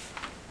gonna,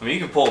 I mean, you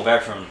can pull it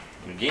back from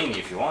Nagini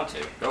if you want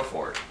to. Go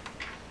for it.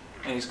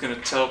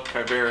 tell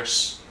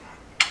Kyberus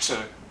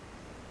to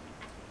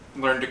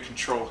learn to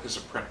control his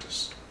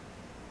apprentice.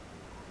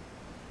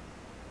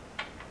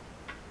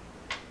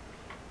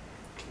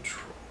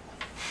 Control.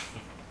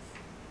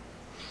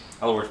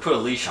 In other words, put a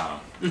leash on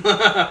him.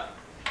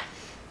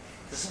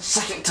 This is the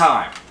second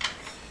time.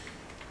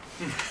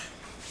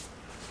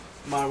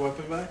 My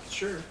weapon back?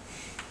 Sure.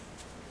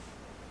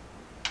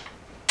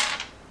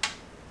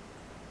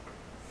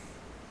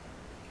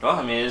 Well,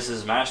 I mean, it is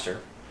his master.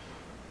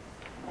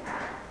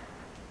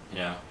 You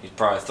know, he'd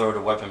probably throw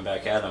the weapon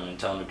back at him and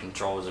tell him to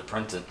control his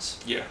apprentice.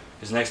 Yeah.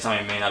 Because next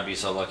time he may not be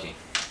so lucky.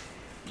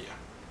 Yeah.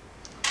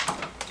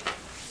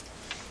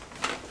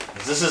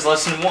 'Cause this is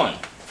lesson 1.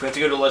 If we have to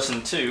go to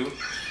lesson 2,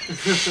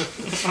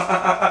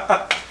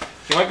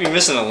 he might be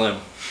missing a limb.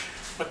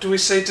 What do we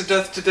say to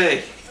death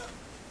today?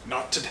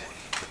 Not today.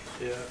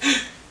 Yeah.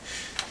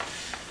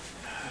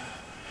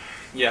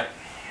 Yeah.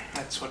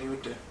 That's what he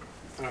would do.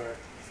 All right.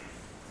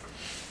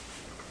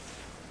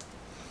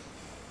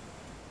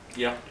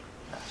 Yeah.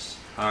 Yes.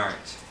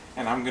 Alright.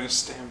 And I'm gonna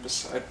stand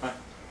beside my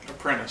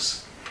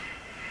apprentice.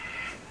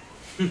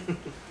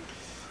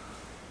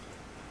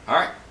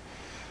 Alright.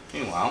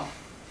 Meanwhile,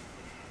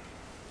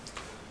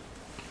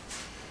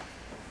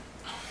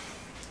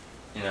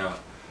 you know,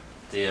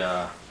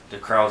 the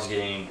crowd's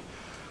getting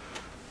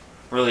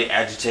really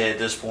agitated at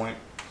this point.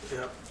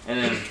 Yep. And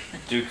then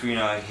Dooku, you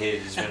know,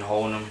 he's been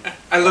holding him.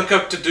 I look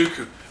up to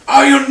Dooku.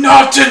 Are you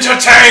not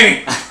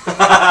entertained?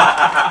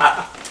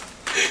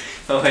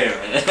 Oh, wait a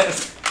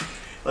minute.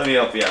 Let me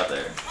help you out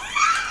there.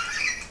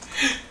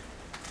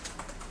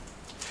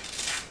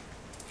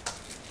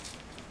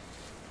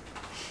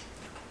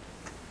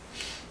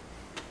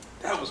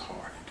 That was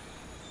hard.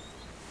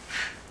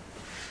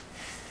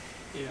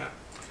 Yeah.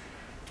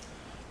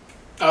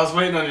 I was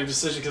waiting on your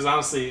decision because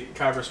honestly,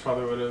 Kyberus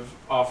probably would have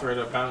offered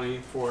a bounty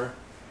for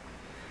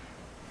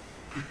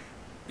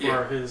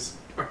Yeah. his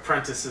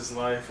apprentice's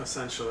life,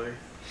 essentially.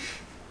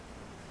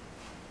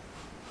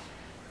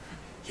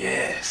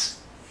 Yes.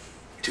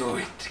 Do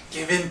it.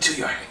 Give in to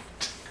your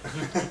hate.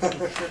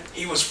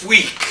 He was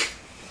weak.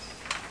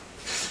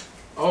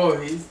 Oh,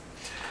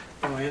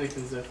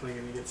 Anakin's definitely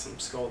gonna get some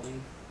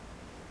scolding.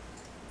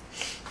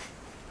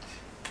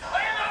 Are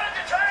you not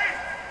entertained?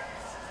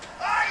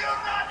 Are you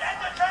not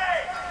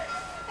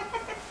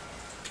entertained?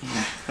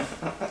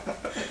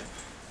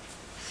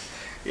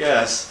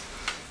 Yes.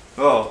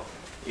 Well,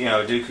 you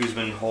know, Dooku's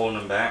been holding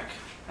him back,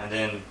 and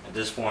then at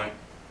this point,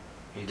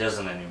 he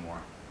doesn't anymore.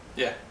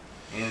 Yeah.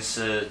 And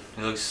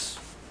he looks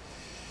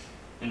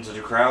into the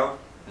crowd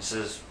and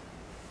says,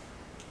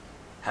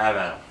 "Have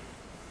at 'em.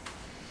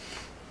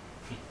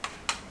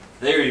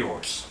 They're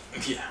yours."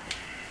 Yeah.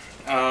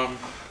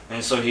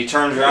 And so he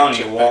turns around and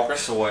he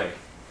walks away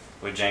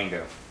with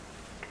Django.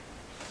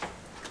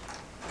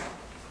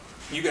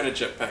 You got a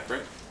jetpack,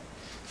 right?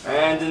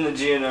 And then the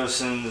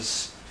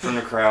Geonosians from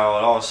the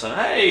crowd all of a sudden,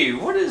 "Hey,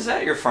 what is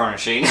that you're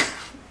furnishing?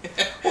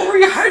 Where were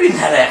you hiding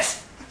that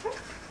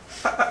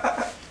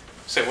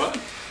Say what?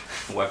 at?"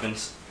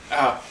 Weapons.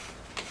 Oh.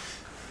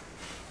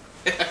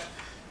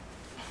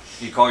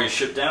 You call your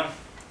ship down?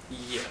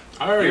 Yeah.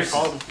 I already Yours is-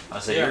 called him. I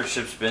say Yeah. your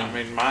ship's been I mean,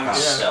 kind of mine's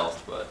Yeah.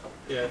 stealth, but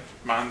Yeah.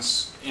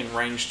 mine's in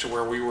range to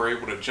where we were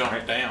able to jump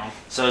Right. down.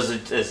 so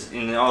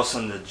and all of a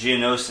sudden the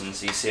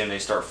Geonosians, you see them, they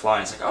start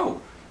flying. It's like,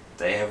 oh,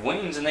 they have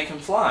wings and they can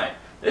fly.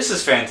 This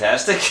is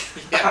fantastic.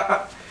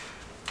 Yeah.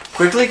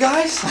 Quickly,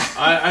 guys.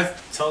 I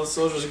tell the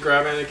soldiers to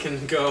grab Anakin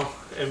and go,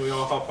 and we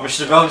all hop on.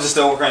 Mr. Bones is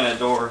still working on that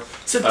door.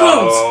 Said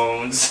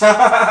Bones!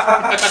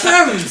 Bones.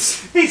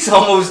 Bones! He's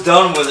almost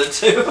done with it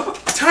too.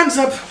 Time's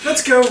up.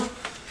 Let's go.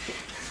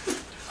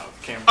 Oh,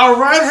 Cam, Our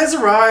ride has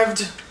arrived.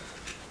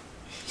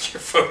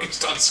 you're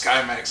focused on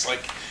Skymax.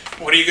 Like,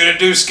 what are you gonna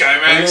do, What are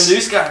you gonna Skymax? do,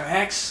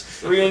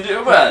 Skymax? What are you gonna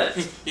do about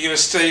it? You gonna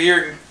stay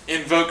here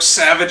and invoke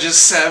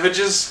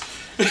savages?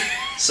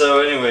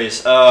 So,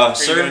 anyways, Or are you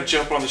sir, gonna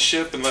jump on the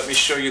ship and let me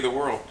show you the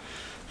world?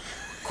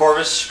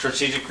 Corvus,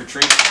 strategic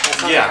retreat.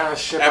 That's not Yeah, the kind of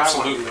ship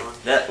absolutely. I want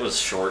to be on. That was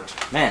short.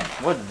 Man,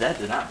 what that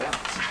did not bounce.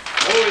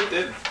 Oh, it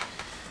did.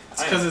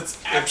 It's because it's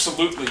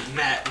Absolutely.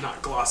 matte,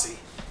 not glossy.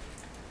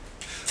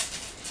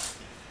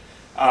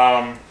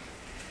 I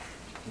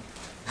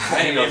I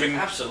ain't even.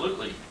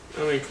 Absolutely.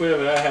 I mean,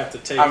 clearly I have to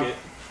take I'm- it.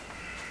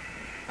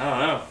 I don't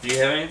know. Do you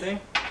have anything?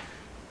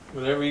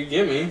 Whatever you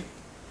give me.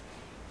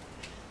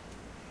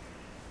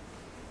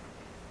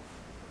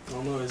 I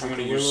don't know, is I'm it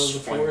gonna the will use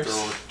of the force?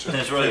 flamethrower to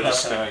There's really clear the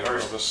nothing sky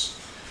first. above us.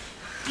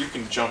 You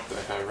can jump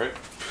that high, right?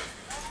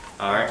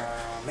 All right.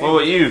 Maybe. What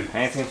about you?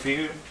 Anything for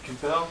you,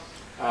 Compel?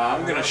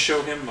 I'm gonna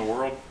show him the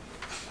world.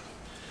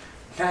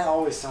 That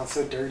always sounds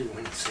so dirty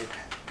when you say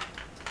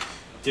that.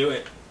 Do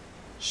it.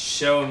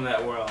 Show him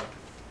that world.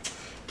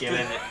 Get in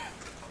it.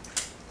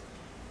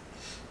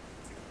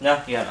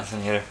 No, you got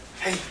nothing here.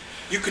 Hey,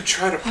 you could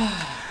try to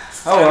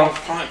Oh well.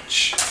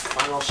 punch.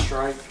 Final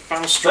strike.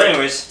 Final strike.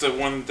 anyways. The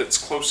one that's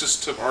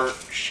closest to our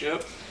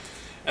ship,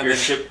 and Your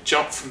then ship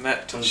jump from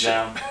that to the Comes ship.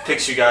 down,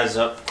 picks you guys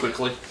up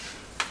quickly.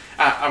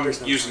 I'm There's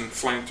no using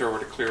flamethrower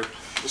to clear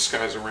the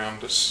skies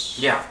around us.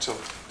 Yeah. Until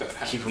that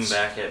happens. Keep them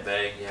back at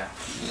bay. Yeah.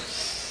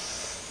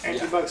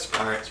 Anti-bug spray.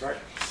 All right. That's right.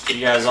 You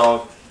guys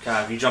all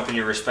kind of you jump in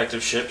your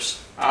respective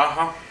ships. Uh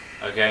huh.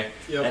 Okay.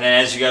 Yep. And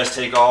then as you guys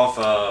take off,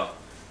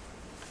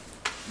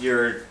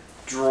 your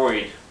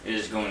droid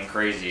is going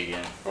crazy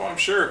again. Oh, I'm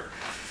sure.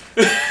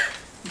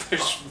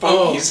 There's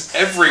bogeys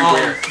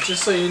everywhere.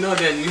 Just so you know,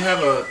 Dan, you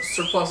have a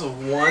surplus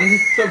of one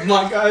of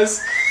my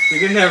guys. We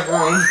didn't have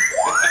room.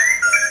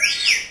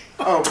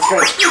 Oh,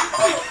 because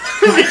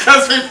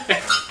Because we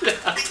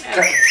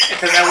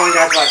that one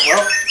guy's like,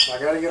 well, I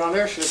gotta get on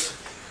their ship.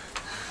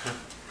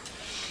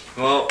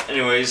 Well,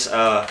 anyways,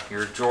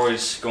 your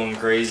droid's going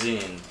crazy,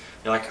 and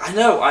you're like, I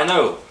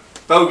know,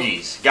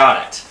 bogeys,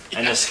 got it.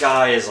 And the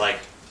sky is like,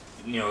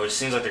 it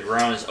seems like the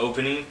ground is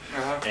opening,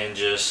 Uh-huh. and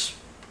just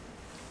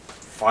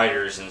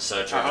fighters and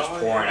such are just Oh,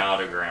 pouring yeah.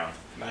 out of ground.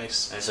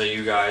 Nice. And so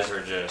you guys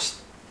are just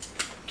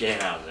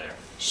getting out of there.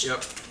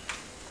 Yep.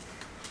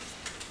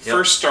 Yep.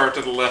 First star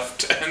to the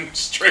left and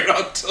straight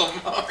on till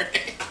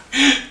morning.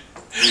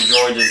 Your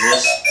droid is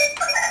this,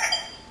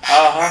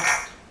 Uh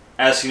huh.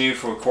 asking you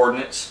for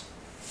coordinates.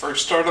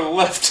 First star to the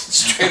left and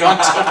straight on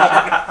till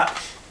morning.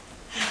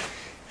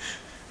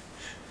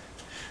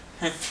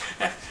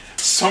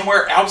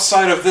 Somewhere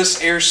outside of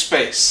this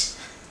airspace.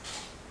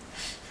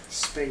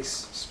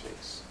 Space.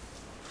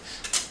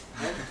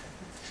 What?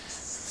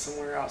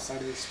 Somewhere outside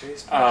of this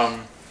space.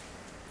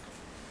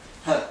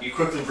 You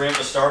quickly bring up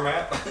the star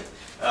map.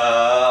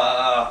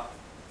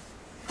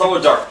 Throw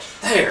a dart.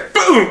 There.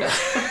 Boom!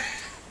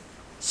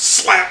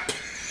 Slap!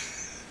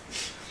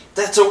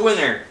 That's a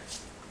winner.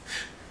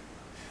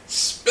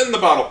 Spin the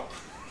bottle.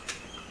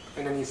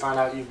 And then you find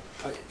out you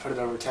put it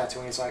over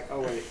Tatooine. It's like,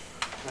 oh wait,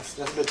 that's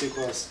a bit too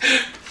close.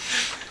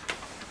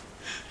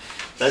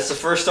 That's the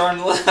first star on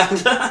the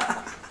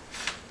left.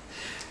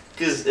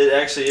 Because it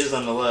actually is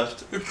on the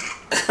left.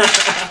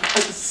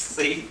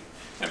 See?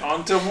 And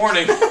on till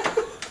morning.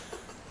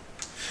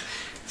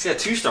 It's got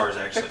 2 stars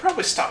They actually.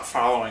 probably stop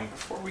following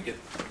before we get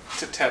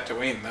to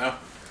Tatooine, though.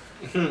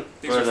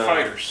 These But, are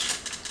fighters.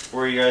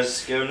 Where you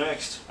guys go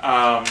next?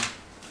 For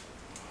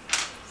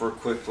a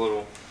quick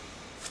little.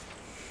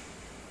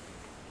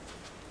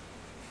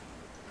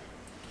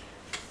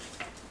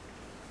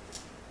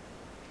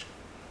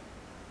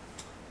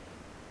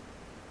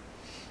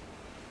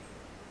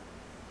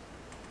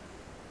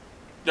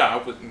 Yeah, I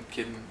wasn't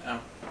kidding.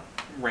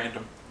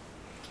 Random.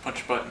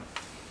 Punch a button.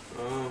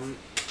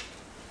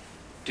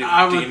 Do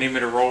you need me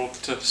to roll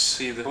to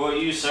see the What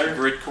you, sir?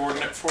 grid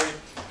coordinate for you?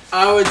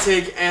 I would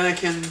take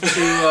Anakin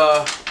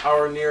to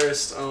our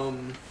nearest,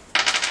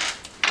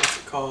 what's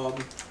it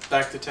called?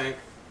 Back to tank.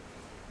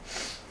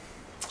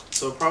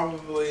 So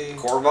probably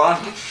Korriban?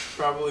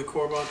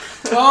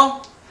 Korriban.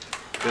 Well,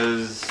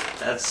 Because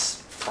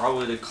that's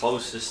probably the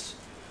closest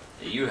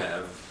that you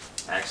have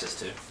access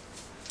to.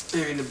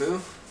 maybe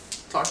Naboo.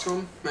 Talk to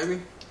him,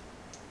 maybe.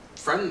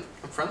 I'm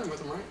friendly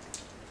with him, right?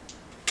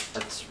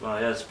 That's, well,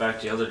 yeah, it's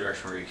back the other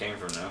direction where you came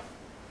from now.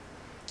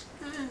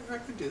 I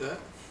could do that.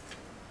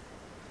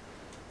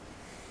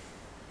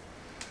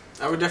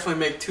 I would definitely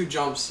make 2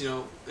 jumps,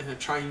 in a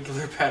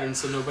triangular pattern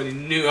so nobody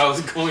knew I was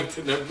going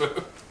to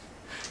Naboo.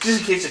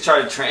 Just in case I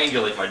try to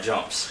triangulate my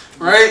jumps.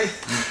 Right?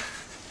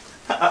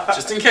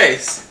 Just in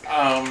case.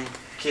 In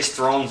case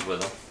Thrawn's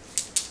with him.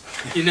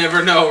 You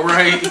never know,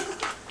 right?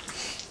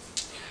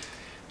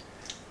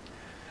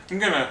 I'm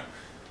gonna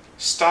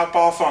stop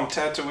off on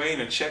Tatooine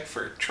and check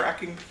for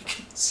tracking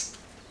beacons.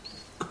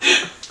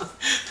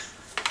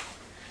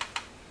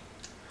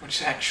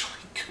 Which actually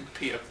could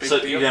be a big So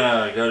deal. you're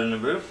gonna go to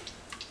Naboo?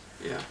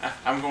 Yeah.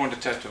 I'm going to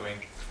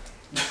Tatooine.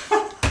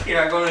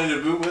 You're not going to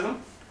Naboo with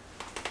him?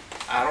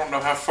 I don't know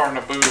how far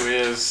Naboo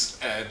is.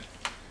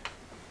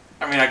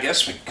 I mean, I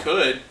guess we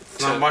could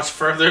Not much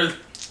further.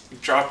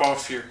 drop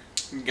off your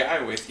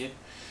guy with you.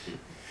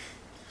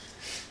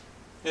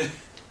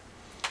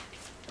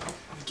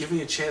 Give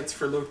me a chance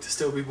for Luke to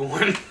still be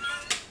born.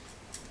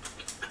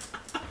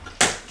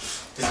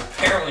 Because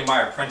apparently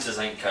my apprentice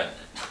ain't cutting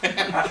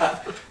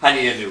it. I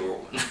need a newer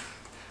one.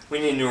 We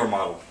need a newer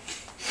model.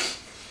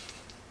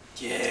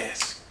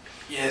 Yes.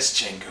 Yes,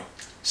 Django.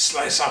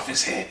 Slice off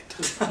his head.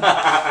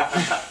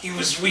 He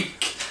was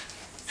weak.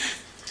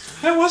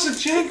 That wasn't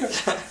Django.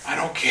 I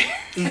don't care.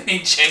 I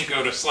need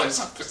Django to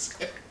slice off his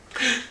head.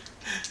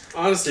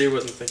 Honestly, I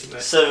wasn't thinking that.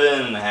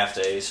 7.5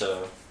 days,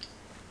 so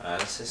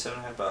let's say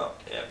 7.5,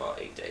 about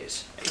 8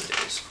 days. 8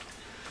 days.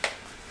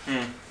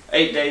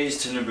 8 days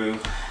to Naboo.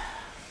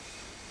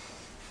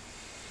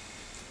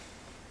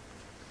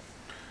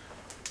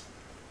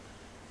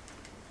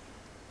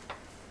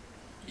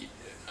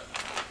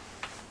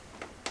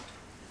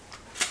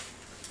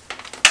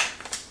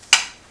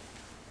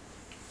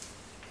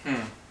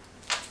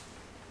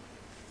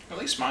 At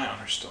least my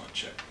honor's still in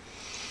check.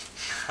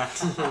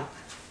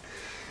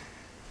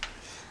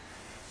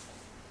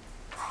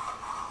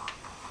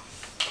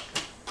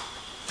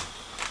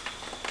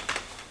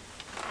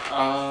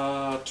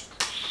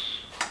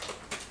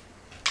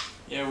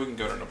 Yeah, we can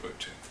go to Naboo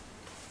too.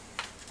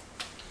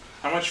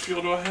 How much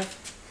fuel do I have?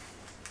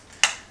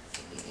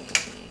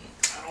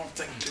 I don't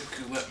think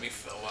Dooku let me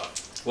fill up.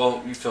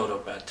 Well, you filled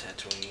up at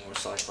Tatooine,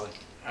 most likely.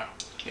 Oh,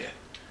 yeah.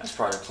 That's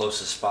probably the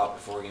closest spot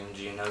before getting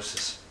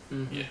Geonosis.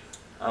 Mm-hmm.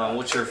 Yeah.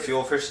 What's your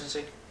fuel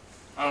efficiency?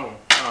 Oh,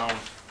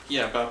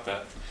 yeah, about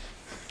that.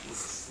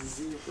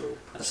 0.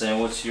 I'm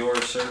saying, what's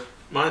yours, sir?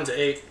 Mine's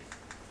 8.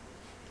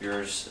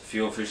 Yours,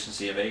 fuel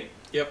efficiency of 8?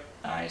 Yep.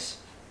 Nice.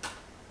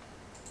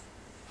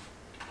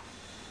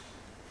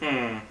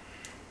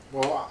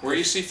 Well, Where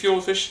you see fuel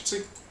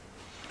efficiency?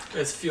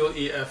 It's fuel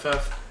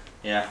EFF.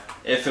 Yeah,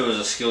 if it was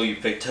a skill you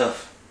picked up.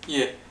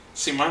 Yeah.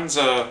 See, mine's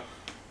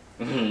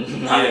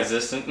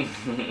Non-existent.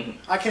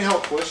 I can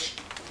help push.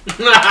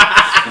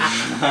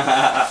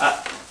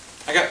 I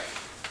got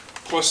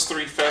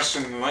 +3 faster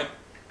than light.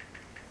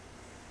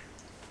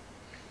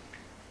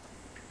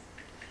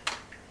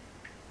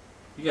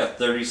 You got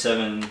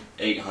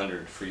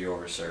 37,800 for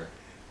yours, sir.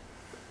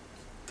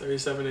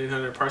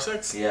 37,800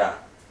 parsecs? Yeah.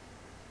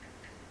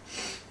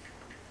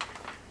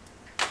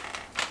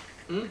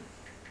 Hmm.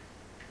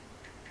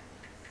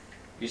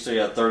 You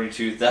still got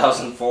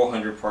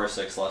 32,400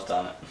 parsecs left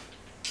on it.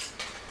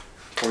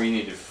 Before you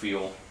need to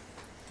fuel.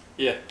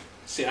 Yeah.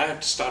 See, I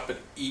have to stop at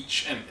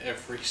each and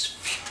every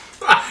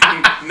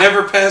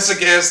never pass a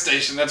gas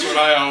station. That's what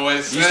I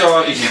always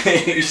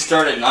say. You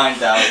start at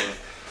 9,000.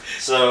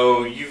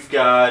 So you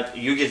get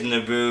to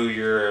Naboo,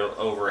 you're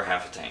over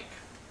half a tank.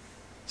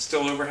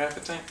 Still over half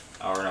a tank?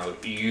 Or no,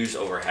 you use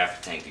over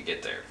half a tank to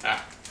get there.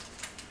 Ah.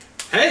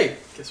 Hey!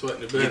 Guess what?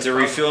 Naboo Get has to plasma.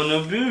 refill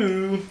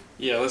Naboo.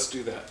 Yeah, let's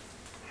do that.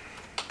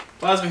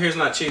 Plasma here's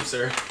not cheap,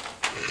 sir.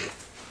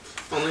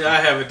 Only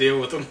I have a deal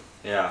with them.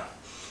 Yeah.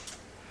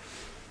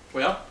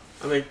 Well,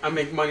 I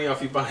make money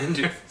off you buying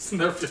their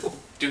fuel.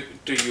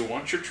 do you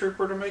want your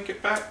trooper to make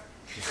it back?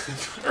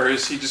 Or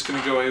is he just going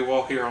to go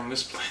AWOL here on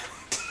this planet?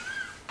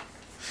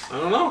 I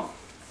don't know.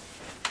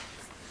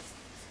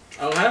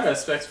 I don't have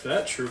aspects for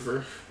that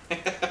trooper.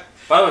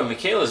 By the way,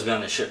 Michaela's been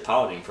on the ship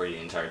piloting for you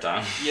the entire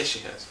time. Yes, she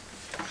has.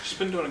 She's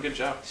been doing a good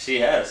job. She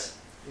has.